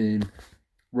have been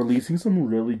releasing some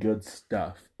really good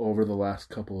stuff over the last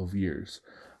couple of years.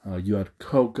 You had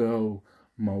Coco,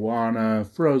 Moana,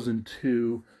 Frozen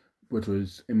 2, which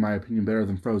was, in my opinion, better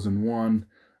than Frozen 1.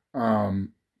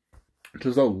 Which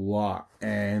is a lot.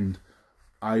 And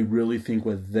I really think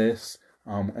with this,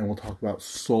 and we'll talk about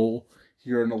Soul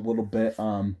here in a little bit,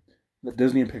 that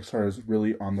Disney and Pixar is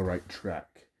really on the right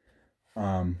track.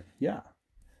 March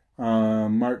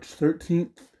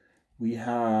 13th, we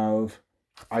have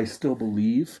I Still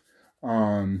Believe,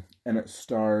 and it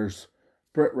stars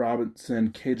Britt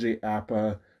Robinson, KJ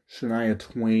Apa, Shania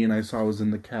Twain, I saw was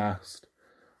in the cast.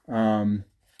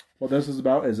 What this is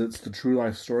about is it's the true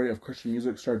life story of Christian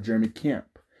music star Jeremy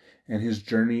Camp and his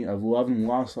journey of love and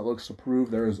loss that looks to prove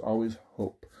there is always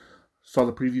hope. Saw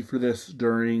the preview for this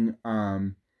during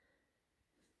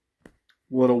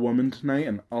Little Woman tonight,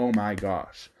 and oh my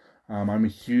gosh. I'm a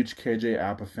huge KJ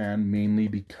Apa fan, mainly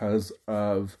because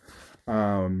of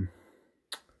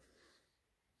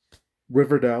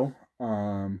Riverdale.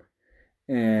 But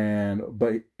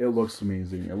it looks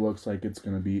amazing. It looks like it's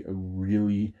going to be a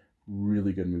really,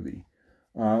 really good movie.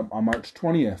 On March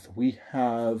 20th, we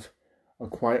have A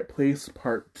Quiet Place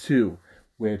Part 2,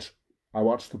 which I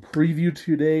watched the preview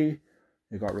today.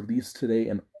 It got released today,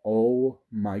 and oh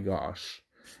my gosh,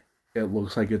 it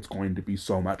looks like it's going to be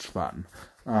so much fun.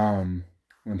 I'm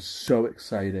so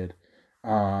excited.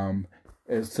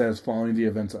 It says, following the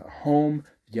events at home,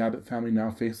 the Abbott family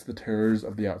now face the terrors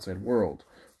of the outside world.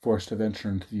 Forced to venture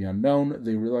into the unknown,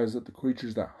 they realize that the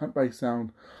creatures that hunt by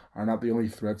sound are not the only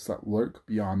threats that lurk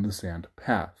beyond the sand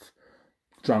path.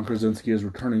 John Krasinski is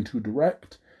returning to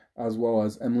direct, as well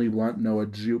as Emily Blunt, Noah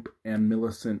Jupe, and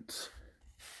Millicent.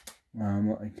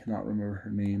 I cannot remember her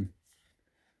name.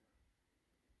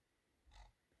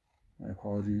 My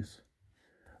apologies.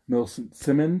 Millicent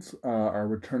Simmons are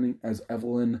returning as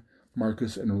Evelyn,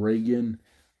 Marcus, and Reagan,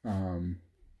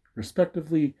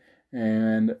 respectively.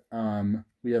 And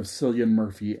we have Cillian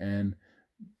Murphy and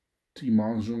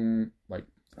Imogen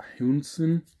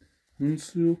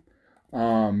Hunsu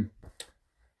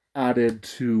added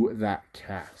to that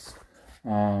cast.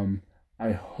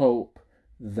 I hope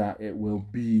that it will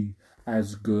be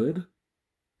as good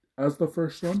as the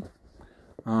first one,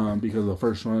 because the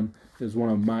first one is one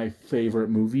of my favorite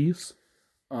movies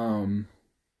of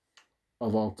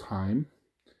all time,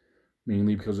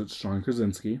 mainly because it's John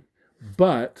Krasinski.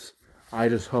 But I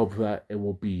just hope that it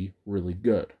will be really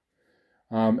good.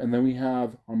 And then we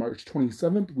have, on March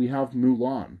 27th, we have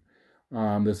Mulan.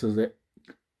 This is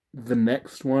the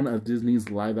next one of Disney's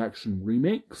live action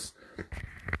remakes.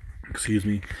 Excuse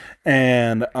me.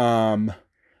 And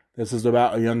this is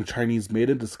about a young Chinese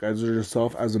maiden disguises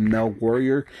herself as a male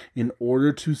warrior in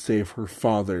order to save her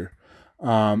father.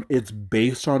 It's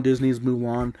based on Disney's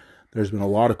Mulan. There's been a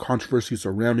lot of controversy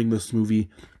surrounding this movie.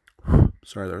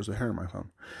 Sorry, there was a hair on my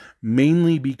phone.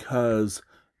 Mainly because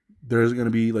there's going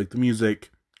to be, like, the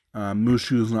music.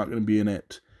 Mushu's not going to be in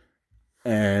it.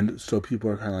 And so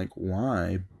people are kind of like,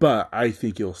 why? But I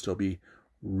think it'll still be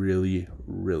really,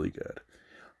 really good.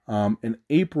 In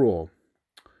April,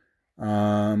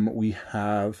 we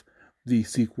have the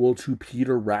sequel to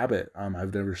Peter Rabbit.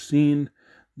 I've never seen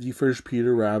the first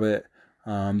Peter Rabbit.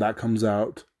 That comes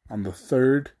out on the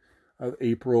 3rd of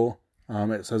April.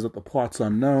 It says that the plot's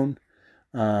unknown.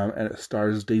 And it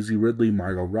stars Daisy Ridley,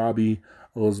 Margot Robbie,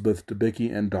 Elizabeth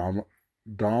Debicki, and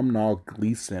Domhnall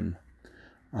Gleeson.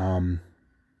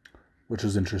 Which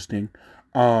is interesting.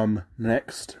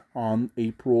 Next, on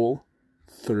April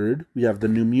 3rd, we have The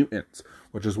New Mutants,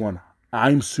 which is one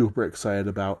I'm super excited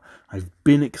about. I've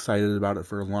been excited about it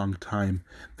for a long time.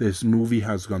 This movie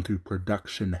has gone through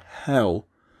production hell.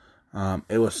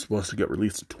 It was supposed to get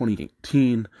released in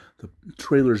 2018. The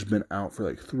trailer's been out for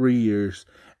like 3 years,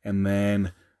 and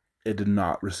then it did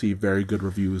not receive very good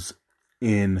reviews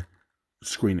in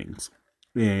screenings,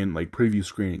 in like preview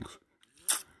screenings.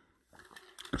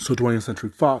 So 20th Century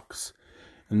Fox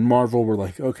and Marvel were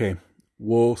like, okay,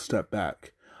 we'll step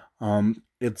back.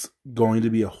 It's going to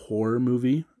be a horror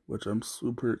movie, which I'm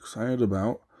super excited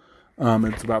about.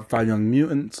 It's about 5 young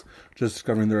mutants just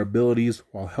discovering their abilities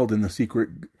while held in the secret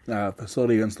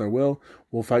facility against their will.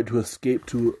 Will fight to escape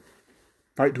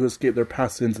their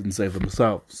past sins and save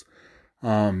themselves.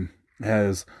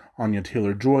 Has Anya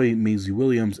Taylor-Joy, Maisie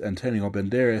Williams, Antonio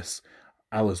Banderas,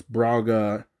 Alice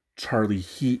Braga, Charlie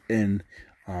Heaton.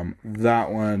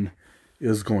 That one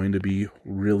is going to be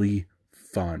really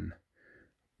fun.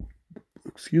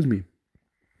 Excuse me.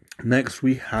 Next,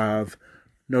 we have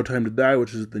No Time to Die,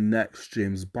 which is the next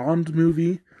James Bond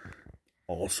movie.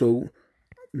 Also,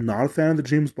 not a fan of the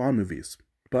James Bond movies,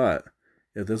 but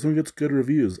if this one gets good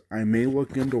reviews, I may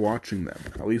look into watching them,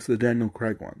 at least the Daniel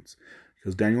Craig ones.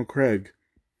 Because Daniel Craig,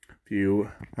 if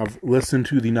you have listened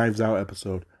to the Knives Out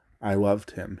episode, I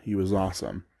loved him. He was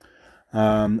awesome.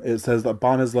 It says that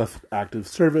Bond has left active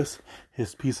service.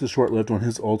 His peace is short-lived when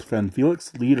his old friend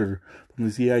Felix Leiter from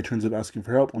the CIA turns up asking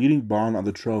for help, leading Bond on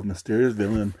the trail of mysterious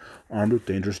villain armed with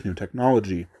dangerous new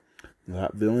technology.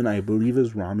 That villain, I believe,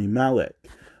 is Rami Malek,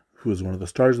 who is one of the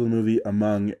stars of the movie,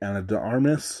 among Ana de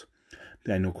Armas,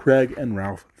 Daniel Craig, and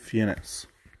Ralph Fiennes.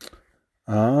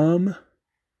 April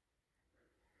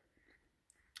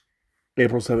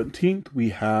 17th,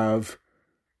 we have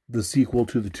the sequel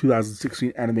to the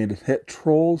 2016 animated hit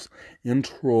Trolls in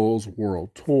Trolls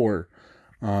World Tour.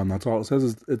 That's all it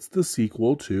says. It's the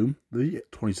sequel to the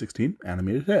 2016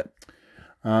 animated hit.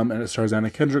 And it stars Anna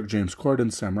Kendrick, James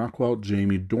Corden, Sam Rockwell,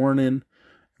 Jamie Dornan, and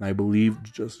I believe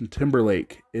Justin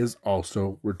Timberlake is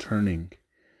also returning.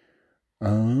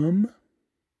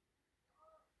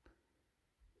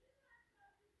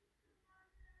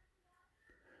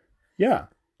 Yeah.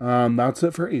 That's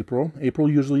it for April. April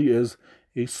usually is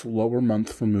a slower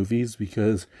month for movies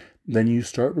because then you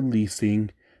start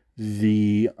releasing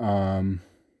the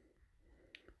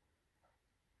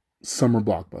summer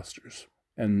blockbusters.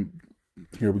 And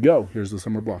here we go. Here's the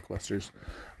summer blockbusters.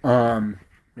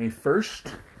 May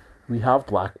 1st, we have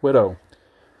Black Widow.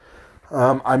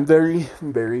 I'm very,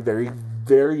 very, very,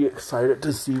 very excited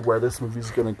to see where this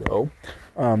movie's going to go.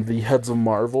 The heads of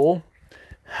Marvel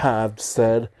have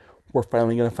said we're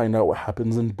finally going to find out what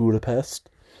happens in Budapest.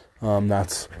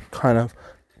 That's kind of,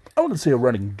 I wouldn't say a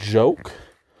running joke,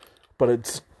 but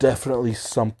it's definitely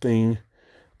something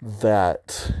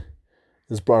that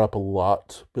is brought up a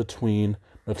lot between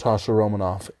Natasha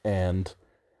Romanoff and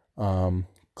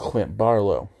Clint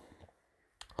Barlow.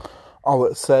 All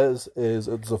it says is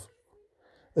it's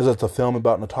a film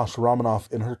about Natasha Romanoff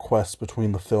in her quest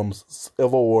between the films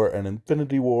Civil War and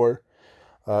Infinity War.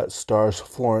 It stars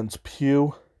Florence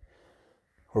Pugh.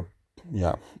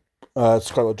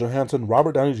 Scarlett Johansson,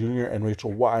 Robert Downey Jr., and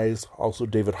Rachel Weisz. Also,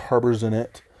 David Harbour's in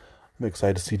it. I'm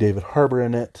excited to see David Harbour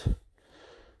in it.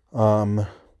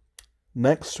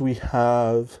 Next, we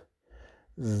have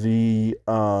the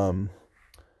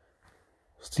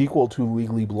sequel to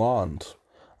Legally Blonde.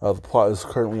 The plot is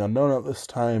currently unknown at this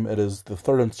time. It is the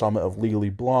 3rd installment of Legally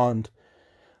Blonde.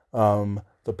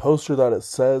 The poster that it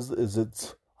says is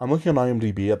I'm looking on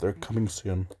IMDb at they're coming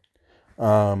soon.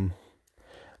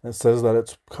 It says that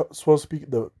it's supposed to be,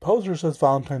 the poster says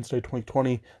Valentine's Day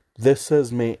 2020. This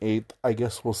says May 8th. I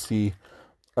guess we'll see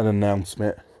an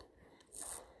announcement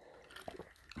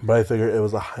but I figured it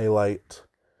was a highlight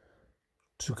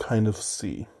to kind of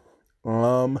see.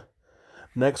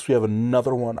 Next we have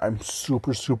another one I'm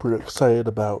super, super excited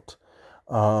about,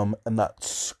 and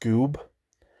that's Scoob.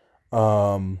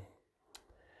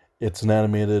 It's an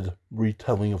animated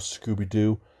retelling of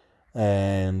Scooby-Doo,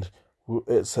 and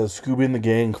it says Scooby and the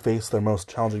gang face their most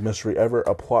challenging mystery ever,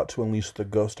 a plot to unleash the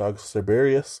ghost dog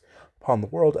Cerberus upon the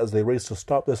world. As they race to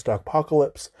stop this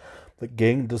apocalypse, the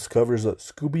gang discovers that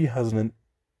Scooby has an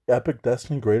epic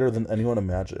destiny greater than anyone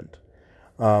imagined.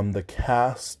 The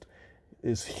cast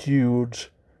is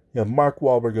huge. You have Mark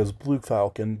Wahlberg as Blue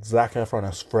Falcon, Zac Efron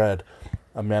as Fred,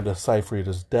 Amanda Seyfried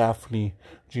as Daphne,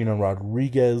 Gina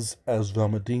Rodriguez as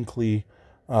Velma Dinkley,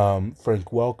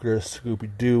 Frank Welker as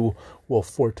Scooby-Doo, Will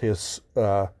Forte as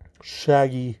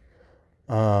Shaggy,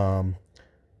 Ken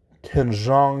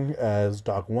Jeong as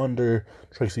Doc Wonder,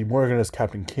 Tracy Morgan as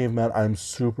Captain Caveman. I'm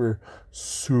super,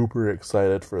 super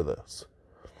excited for this.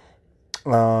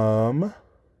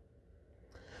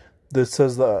 This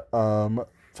says that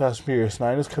Fast and Furious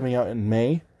 9 is coming out in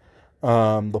May.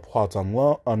 The plot's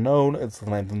unknown. It's the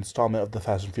 9th installment of the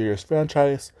Fast and Furious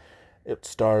franchise. It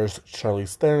stars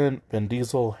Charlize Theron, Vin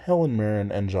Diesel, Helen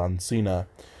Mirren, and John Cena.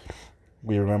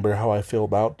 We remember how I feel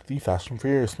about the Fast and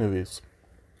Furious movies.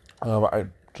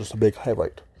 Just a big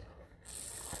highlight.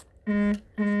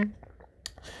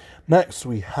 Next,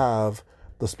 we have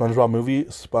the SpongeBob movie,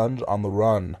 Sponge on the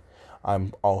Run.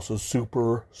 I'm also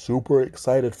super, super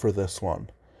excited for this one.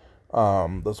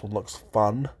 This one looks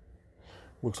fun.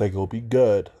 Looks like it'll be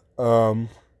good.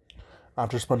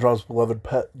 After SpongeBob's beloved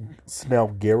pet snail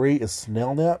Gary is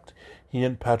snail-napped, he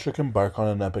and Patrick embark on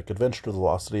an epic adventure to the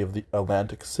lost city of the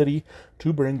Atlantic City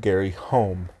to bring Gary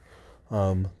home.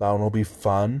 That one will be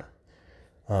fun.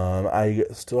 I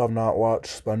still have not watched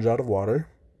Sponge Out of Water.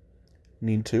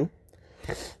 Need to.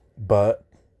 But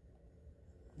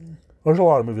there's a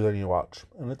lot of movies I need to watch,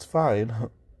 and it's fine.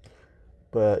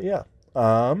 But yeah.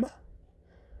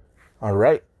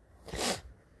 Alright.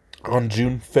 On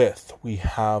June 5th, we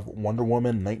have Wonder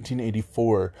Woman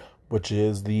 1984, which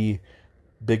is the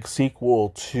big sequel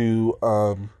to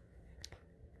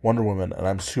Wonder Woman, and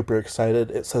I'm super excited.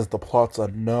 It says the plot's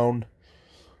unknown.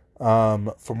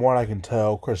 From what I can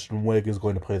tell, Kristen Wiig is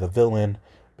going to play the villain.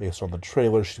 Based on the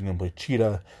trailer, she's going to play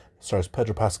Cheetah. It stars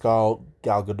Pedro Pascal,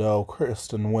 Gal Gadot,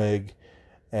 Kristen Wiig,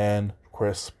 and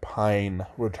Chris Pine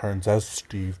returns as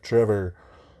Steve Trevor.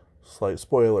 Slight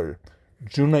spoiler.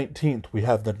 June 19th, we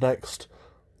have the next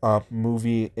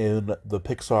movie in the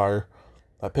Pixar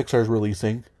that Pixar is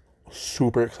releasing.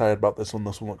 Super excited about this one.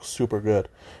 This one looks super good.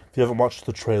 If you haven't watched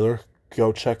the trailer,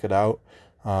 go check it out.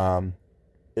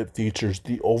 It features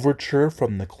the Overture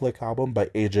from the Click album by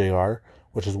AJR,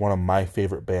 which is one of my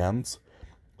favorite bands.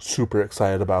 Super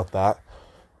excited about that.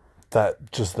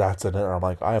 That's in it. I'm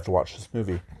like, I have to watch this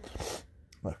movie.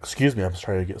 Excuse me, I'm just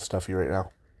trying to get stuffy right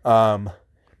now.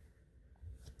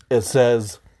 It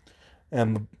says,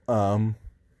 and the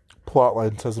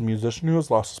plotline says, a musician who has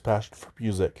lost his passion for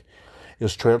music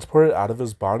is transported out of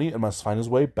his body and must find his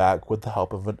way back with the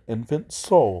help of an infant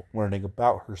soul learning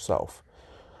about herself.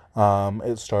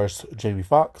 It stars Jamie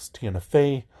Foxx, Tina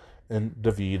Fey, and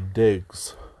Daveed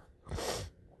Diggs.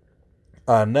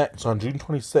 Next, on June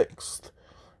 26th,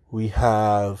 we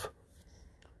have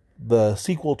the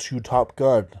sequel to Top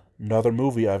Gun, another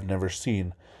movie I've never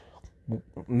seen.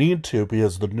 Need to,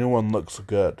 because the new one looks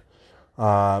good.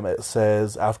 It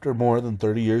says, after more than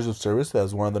 30 years of service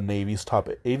as one of the Navy's top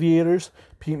aviators,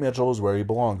 Pete Mitchell is where he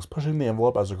belongs, pushing the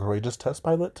envelope as a courageous test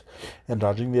pilot and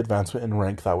dodging the advancement in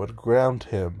rank that would ground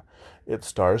him. It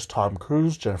stars Tom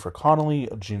Cruise, Jennifer Connelly,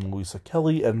 Jean Louisa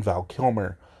Kelly, and Val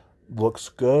Kilmer. Looks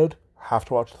good. Have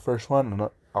to watch the first one, and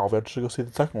I'll eventually go see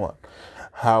the second one.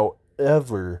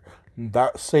 However,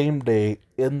 that same day,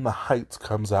 In the Heights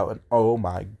comes out, and oh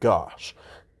my gosh,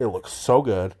 it looks so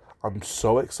good. I'm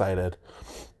so excited.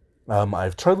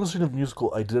 I've tried listening to the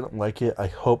musical. I didn't like it. I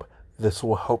hope this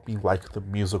will help me like the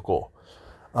musical.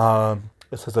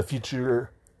 It says a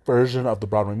future version of the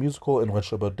Broadway musical in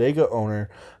which a bodega owner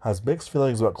has mixed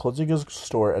feelings about closing his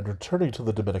store and returning to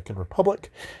the Dominican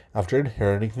Republic after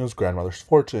inheriting his grandmother's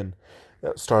fortune.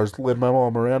 It stars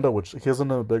Lin-Manuel Miranda, which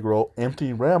isn't a big role.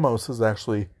 Anthony Ramos is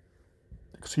actually,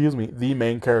 the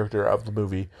main character of the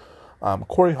movie.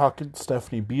 Corey Hawkins,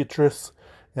 Stephanie Beatrice,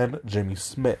 and Jimmy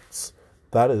Smits.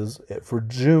 That is it for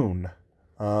June.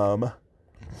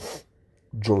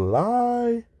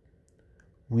 July,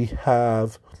 we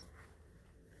have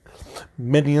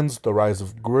Minions: The Rise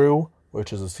of Gru,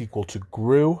 which is a sequel to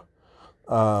Gru,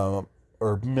 or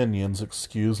Minions, all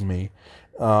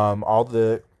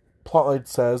the plotline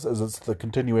says is it's the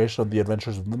continuation of the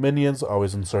adventures of the Minions,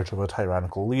 always in search of a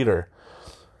tyrannical leader.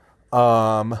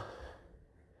 Um,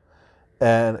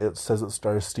 and it says it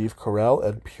stars Steve Carell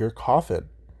and Pierre Coffin.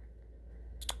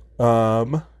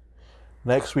 Um,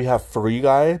 Next we have Free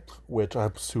Guy, which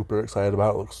I'm super excited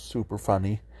about. It looks super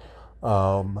funny.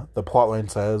 The plotline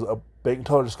says a bank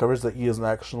teller discovers that he isn't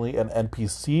actually an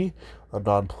NPC, a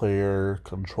non-player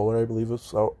controller, I believe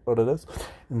is what it is,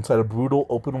 inside a brutal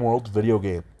open-world video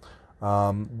game.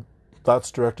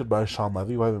 That's directed by Sean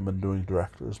Levy. I haven't been doing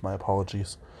directors. My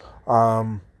apologies.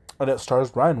 And it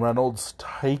stars Ryan Reynolds,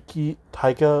 Taika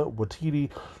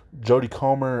Waititi, Jodie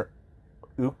Comer,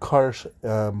 Utkarsh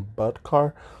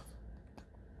Budkar.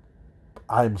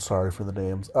 I'm sorry for the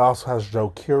names. It also has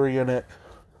Joe Keery in it,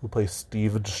 who plays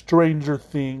Steve in Stranger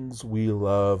Things. We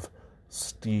love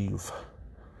Steve.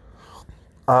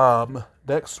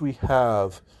 Next we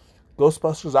have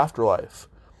Ghostbusters Afterlife.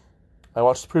 I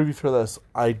watched the preview for this.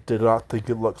 I did not think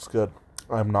it looks good.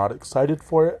 I'm not excited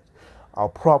for it. I'll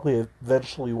probably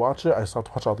eventually watch it. I still have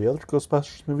to watch all the other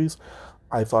Ghostbusters movies.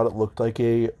 I thought it looked like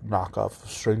a knockoff of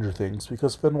Stranger Things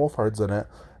because Finn Wolfhard's in it.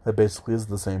 It basically is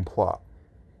the same plot.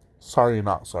 Sorry,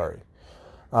 not sorry.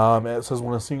 And it says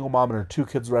when a single mom and her 2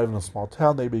 kids arrive in a small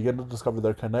town, they begin to discover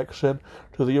their connection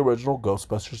to the original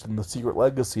Ghostbusters and the secret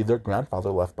legacy their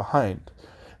grandfather left behind.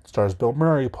 It stars Bill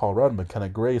Murray, Paul Rudd, McKenna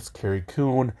Grace, Carrie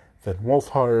Coon, Finn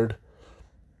Wolfhard.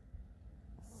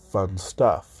 Fun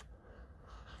stuff.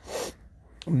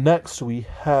 Next we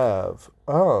have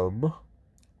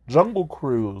Jungle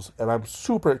Cruise, and I'm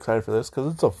super excited for this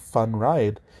because it's a fun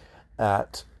ride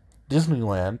at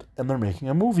Disneyland, and they're making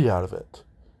a movie out of it.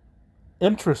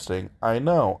 Interesting. I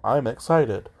know. I'm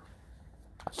excited.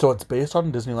 So it's based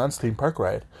on Disneyland's theme park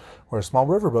ride, where a small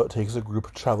riverboat takes a group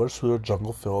of travelers through a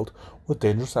jungle filled with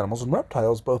dangerous animals and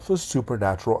reptiles, both with a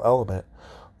supernatural element.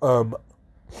 I'm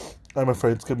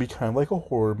afraid it's going to be kind of like a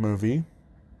horror movie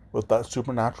with that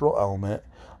supernatural element.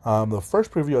 The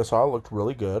first preview I saw looked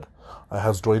really good. It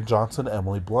has Dwayne Johnson,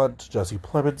 Emily Blunt, Jesse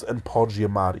Plemons, and Paul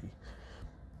Giamatti.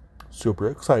 Super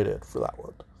excited for that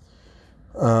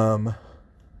one.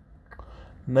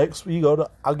 Next we go to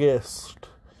August.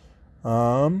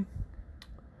 From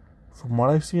what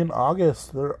I see in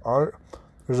August,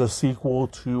 there's a sequel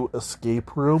to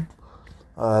Escape Room.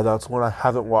 That's one I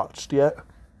haven't watched yet.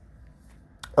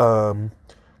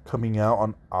 Coming out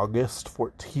on August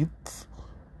 14th.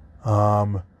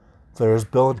 There's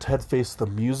Bill and Ted Face the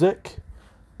Music.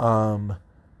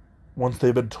 Once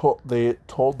they've been told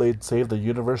they'd save the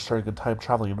universe during a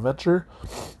time-traveling adventure,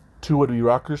 2 would-be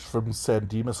rockers from San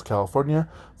Dimas, California,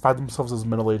 find themselves as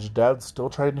middle-aged dads still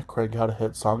trying to crank out a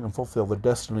hit song and fulfill their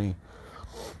destiny.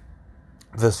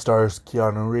 This stars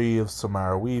Keanu Reeves,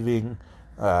 Samara Weaving,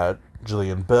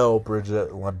 Jillian Bell,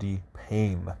 Bridget Lundy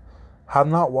Payne. Have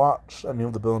not watched any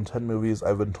of the Bill and Ted movies.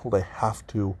 I've been told I have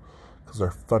to because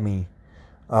they're funny.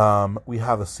 We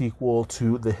have a sequel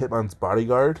to The Hitman's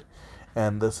Bodyguard,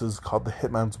 and this is called The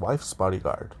Hitman's Wife's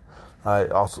Bodyguard.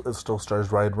 It still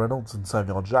stars Ryan Reynolds and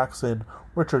Samuel Jackson,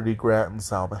 Richard E. Grant, and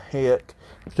Salma Hayek.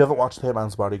 If you haven't watched The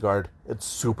Hitman's Bodyguard, it's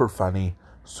super funny,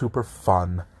 super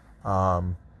fun.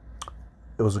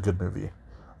 It was a good movie.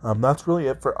 That's really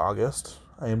it for August.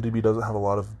 IMDb doesn't have a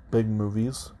lot of big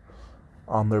movies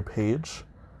on their page.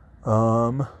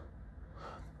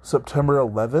 September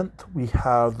 11th, we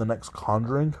have the next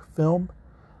Conjuring film,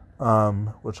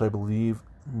 which I believe,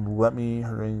 let me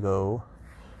hurry and go.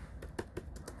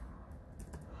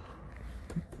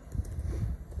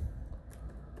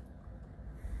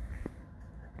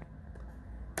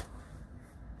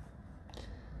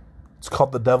 It's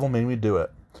called The Devil Made Me Do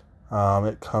It.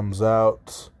 It comes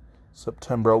out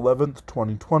September 11th,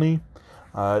 2020.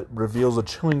 It reveals a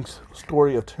chilling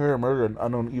story of terror, murder, and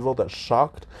unknown evil that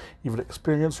shocked, even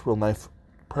experienced, real-life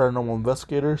paranormal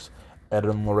investigators Ed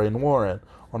and Lorraine Warren.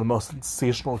 One of the most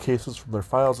sensational cases from their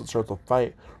files, it starts a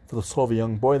fight for the soul of a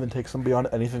young boy and then takes them beyond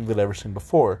anything they'd ever seen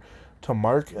before, to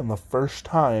mark in the first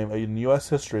time in U.S.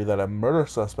 history that a murder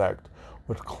suspect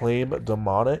would claim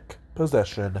demonic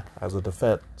possession as a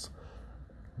defense.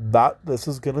 This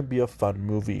is going to be a fun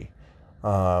movie.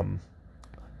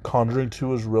 Conjuring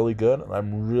 2 is really good, and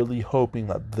I'm really hoping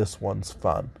that this one's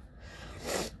fun.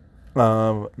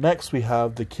 Next, we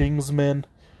have The Kingsman,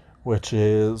 which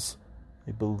is,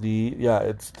 I believe, I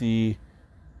think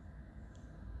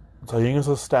it's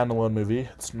a standalone movie.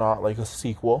 It's not like a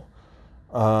sequel.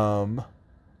 I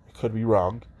could be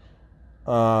wrong.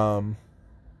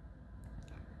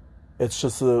 It's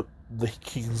just the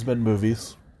Kingsman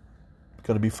movies.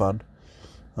 Gonna be fun.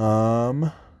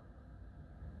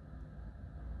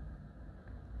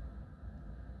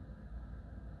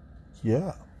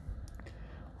 Yeah.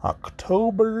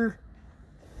 October.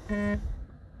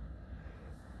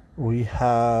 We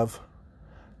have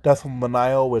Death on the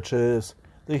Nile, which is,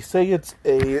 they say it's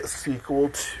a sequel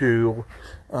to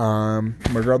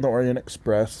Murder on the Orient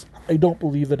Express. I don't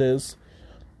believe it is.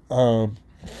 Um,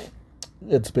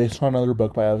 it's based on another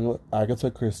book by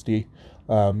Agatha Christie.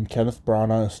 Kenneth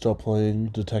Branagh is still playing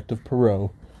Detective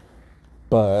Poirot,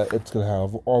 but it's going to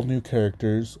have all new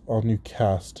characters, all new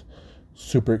cast.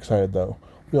 Super excited, though.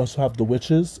 We also have The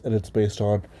Witches, and it's based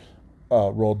on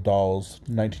Roald Dahl's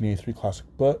 1983 classic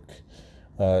book.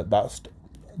 That's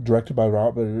directed by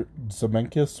Robert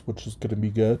Zemeckis, which is going to be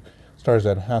good. Stars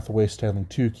Anne Hathaway, Stanley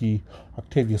Tucci,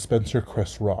 Octavia Spencer,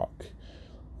 Chris Rock.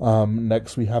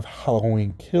 Next, we have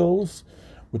Halloween Kills,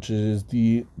 which is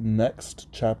the next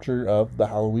chapter of the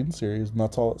Halloween series, and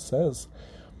that's all it says.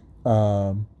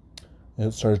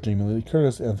 It stars Jamie Lee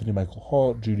Curtis, Anthony Michael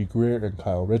Hall, Judy Greer, and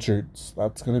Kyle Richards.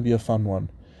 That's going to be a fun one.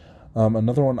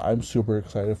 Another one I'm super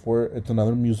excited for. It's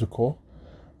another musical,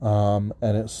 and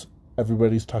it's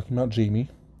Everybody's Talking About Jamie.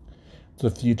 It's a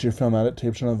feature film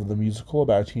adaptation of the musical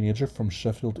about a teenager from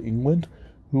Sheffield, England,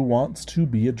 who wants to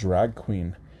be a drag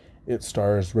queen. It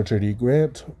stars Richard E.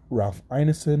 Grant, Ralph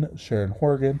Ineson, Sharon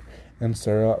Horgan, and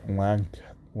Sarah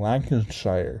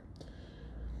Lancashire.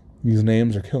 These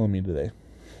names are killing me today.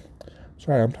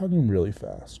 Sorry, I'm talking really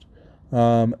fast.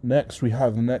 Next, we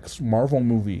have the next Marvel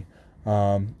movie,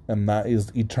 and that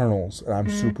is Eternals. And I'm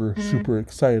super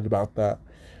excited about that.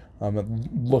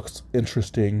 It looks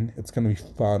interesting. It's going to be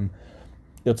fun.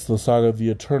 It's the saga of the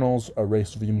Eternals, a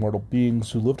race of immortal beings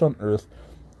who lived on Earth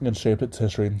and shaped its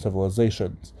history and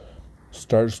civilizations.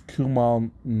 Stars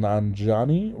Kumail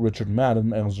Nanjiani, Richard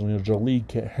Madden, Angelina Jolie,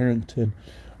 Kit Harington,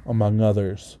 among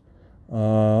others. We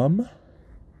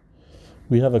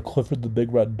have a Clifford the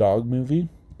Big Red Dog movie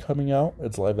coming out.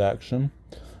 It's live action.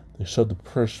 They showed the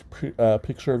first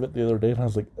picture of it the other day, and I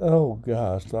was like, oh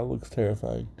gosh, that looks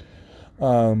terrifying.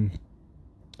 A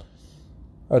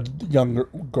young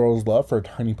girl's love for a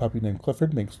tiny puppy named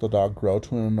Clifford makes the dog grow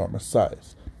to an enormous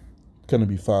size. Gonna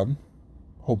be fun,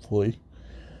 hopefully.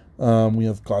 We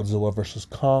have Godzilla vs.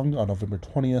 Kong on November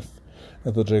 20th.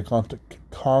 As the gigantic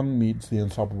Kong meets the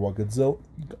unstoppable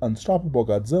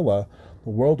Godzilla, the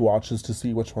world watches to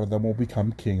see which one of them will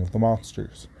become king of the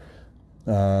monsters.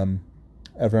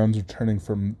 Everyone's returning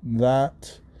from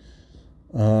that.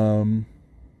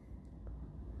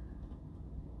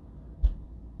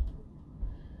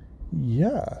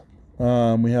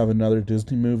 We have another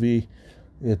Disney movie.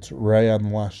 It's Raya and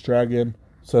the Last Dragon.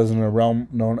 It says in a realm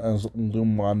known as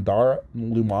Lumandra,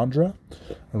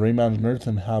 a reimagined Earth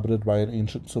inhabited by an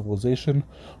ancient civilization,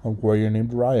 a warrior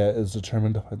named Raya is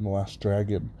determined to find the last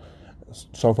dragon.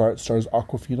 So far, it stars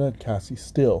Awkwafina and Cassie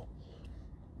Steele.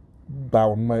 That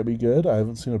one might be good. I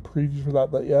haven't seen a preview for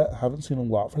that yet. Haven't seen a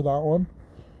lot for that one.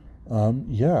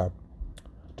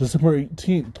 December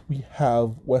 18th, we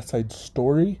have West Side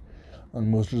Story,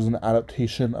 which is an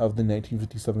adaptation of the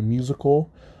 1957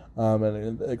 musical,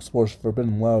 and it explores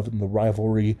forbidden love and the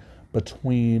rivalry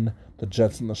between the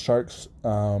Jets and the Sharks.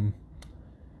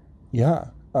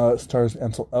 It stars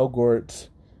Ansel Elgort,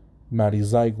 Maddie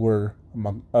Ziegler,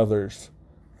 among others.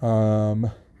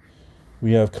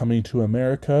 We have Coming to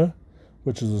America,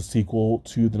 which is a sequel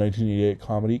to the 1988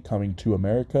 comedy Coming to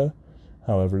America.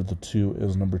 However, the 2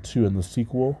 is number 2 in the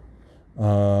sequel.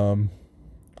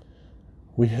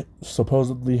 We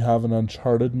supposedly have an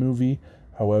Uncharted movie.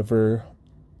 However,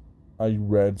 I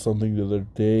read something the other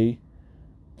day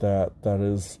that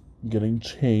is getting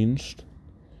changed,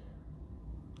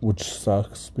 which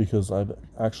sucks because I'm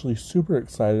actually super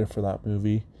excited for that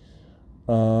movie.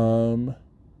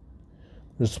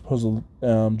 There's supposedly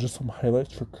just some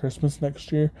highlights for Christmas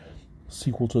next year.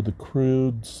 Sequel to The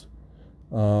Croods.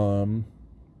 A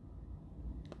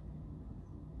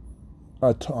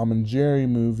Tom and Jerry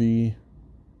movie.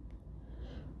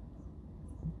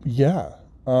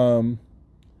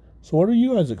 So what are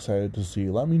you guys excited to see?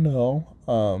 Let me know.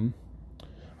 I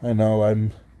know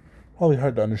I'm probably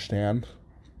hard to understand.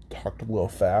 Talked a little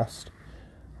fast.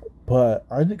 But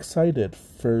I'm excited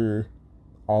for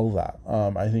all of that.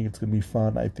 I think it's going to be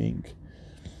fun. I think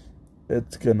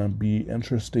it's going to be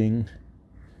interesting.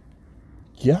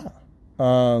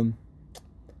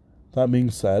 That being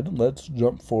said, let's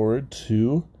jump forward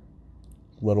to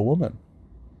Little Women.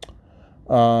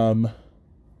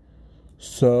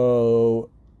 So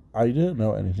I didn't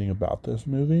know anything about this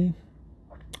movie.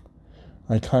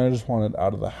 I kind of just wanted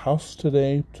out of the house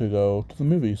today to go to the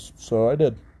movies, so I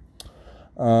did.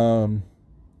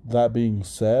 That being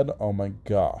said, oh my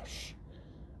gosh,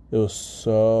 it was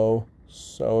so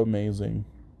amazing.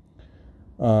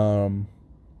 Let's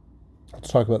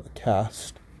talk about the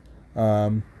cast.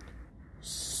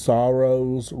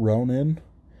 Saoirse Ronan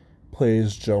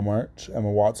plays Jo March. Emma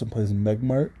Watson plays Meg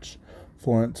March.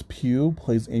 Florence Pugh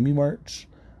plays Amy March.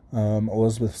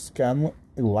 Scanlon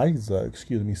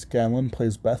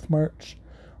plays Beth March.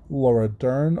 Laura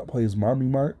Dern plays Marmee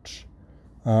March.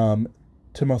 Timothée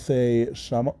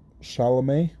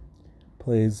Chalamet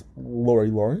plays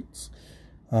Laurie Lawrence.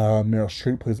 Meryl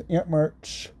Streep plays Aunt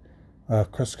March.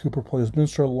 Chris Cooper plays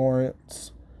Mr.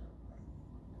 Lawrence.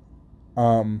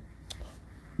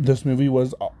 This movie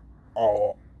was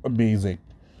amazing.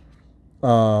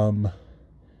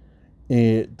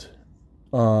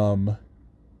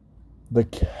 The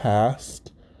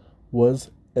cast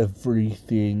was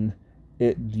everything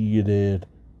it needed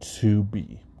to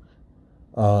be.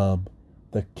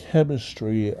 The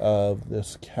chemistry of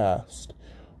this cast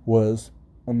was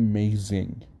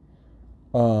amazing.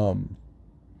 I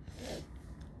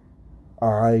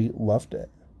loved it.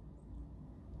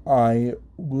 I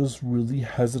was really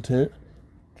hesitant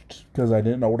because I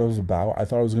didn't know what it was about. I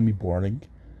thought it was going to be boring.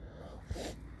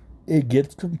 It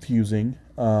gets confusing.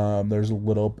 There's a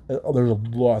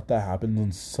lot that happens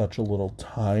in such a little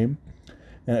time,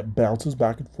 and it bounces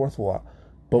back and forth a lot.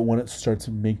 But when it starts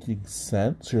making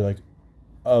sense, you're like,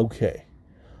 okay.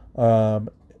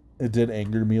 It did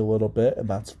anger me a little bit, and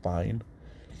that's fine.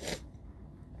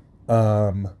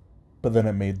 But then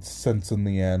it made sense in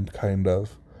the end, kind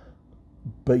of.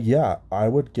 But yeah, I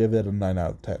would give it a 9 out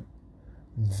of 10.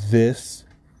 This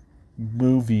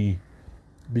movie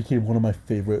became one of my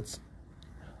favorites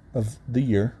of the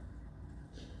year.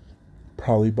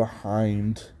 Probably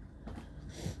behind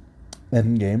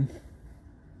Endgame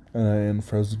and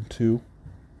Frozen 2.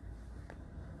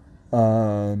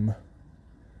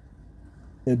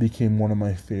 It became one of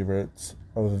my favorites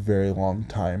of a very long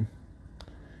time.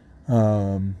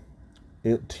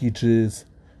 It teaches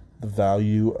the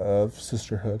value of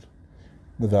sisterhood,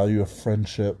 the value of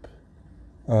friendship,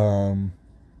 how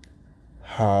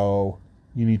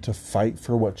you need to fight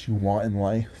for what you want in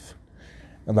life,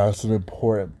 and that's an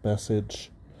important message.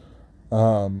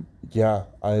 Yeah,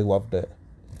 I loved it.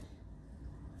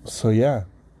 So yeah,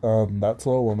 that's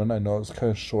Little Women. I know it's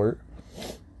kind of short.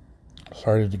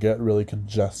 Started to get really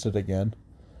congested again,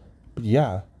 but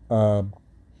yeah,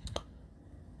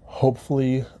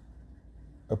 hopefully,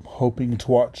 I'm hoping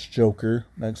to watch Joker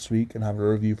next week and have a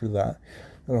review for that,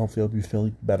 and hopefully I'll be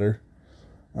feeling better.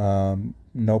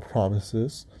 No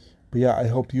promises, but yeah, I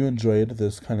hope you enjoyed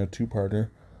this kind of two-parter,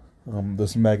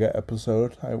 this mega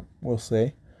episode, I will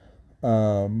say,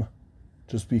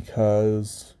 just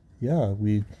because, yeah,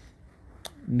 we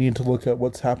need to look at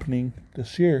what's happening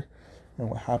this year and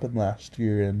what happened last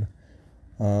year, and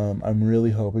I'm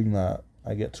really hoping that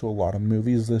I get to a lot of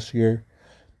movies this year,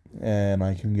 and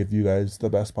I can give you guys the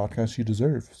best podcast you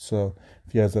deserve. So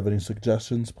if you guys have any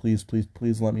suggestions, please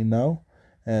let me know.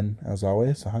 And as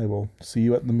always, I will see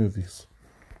you at the movies.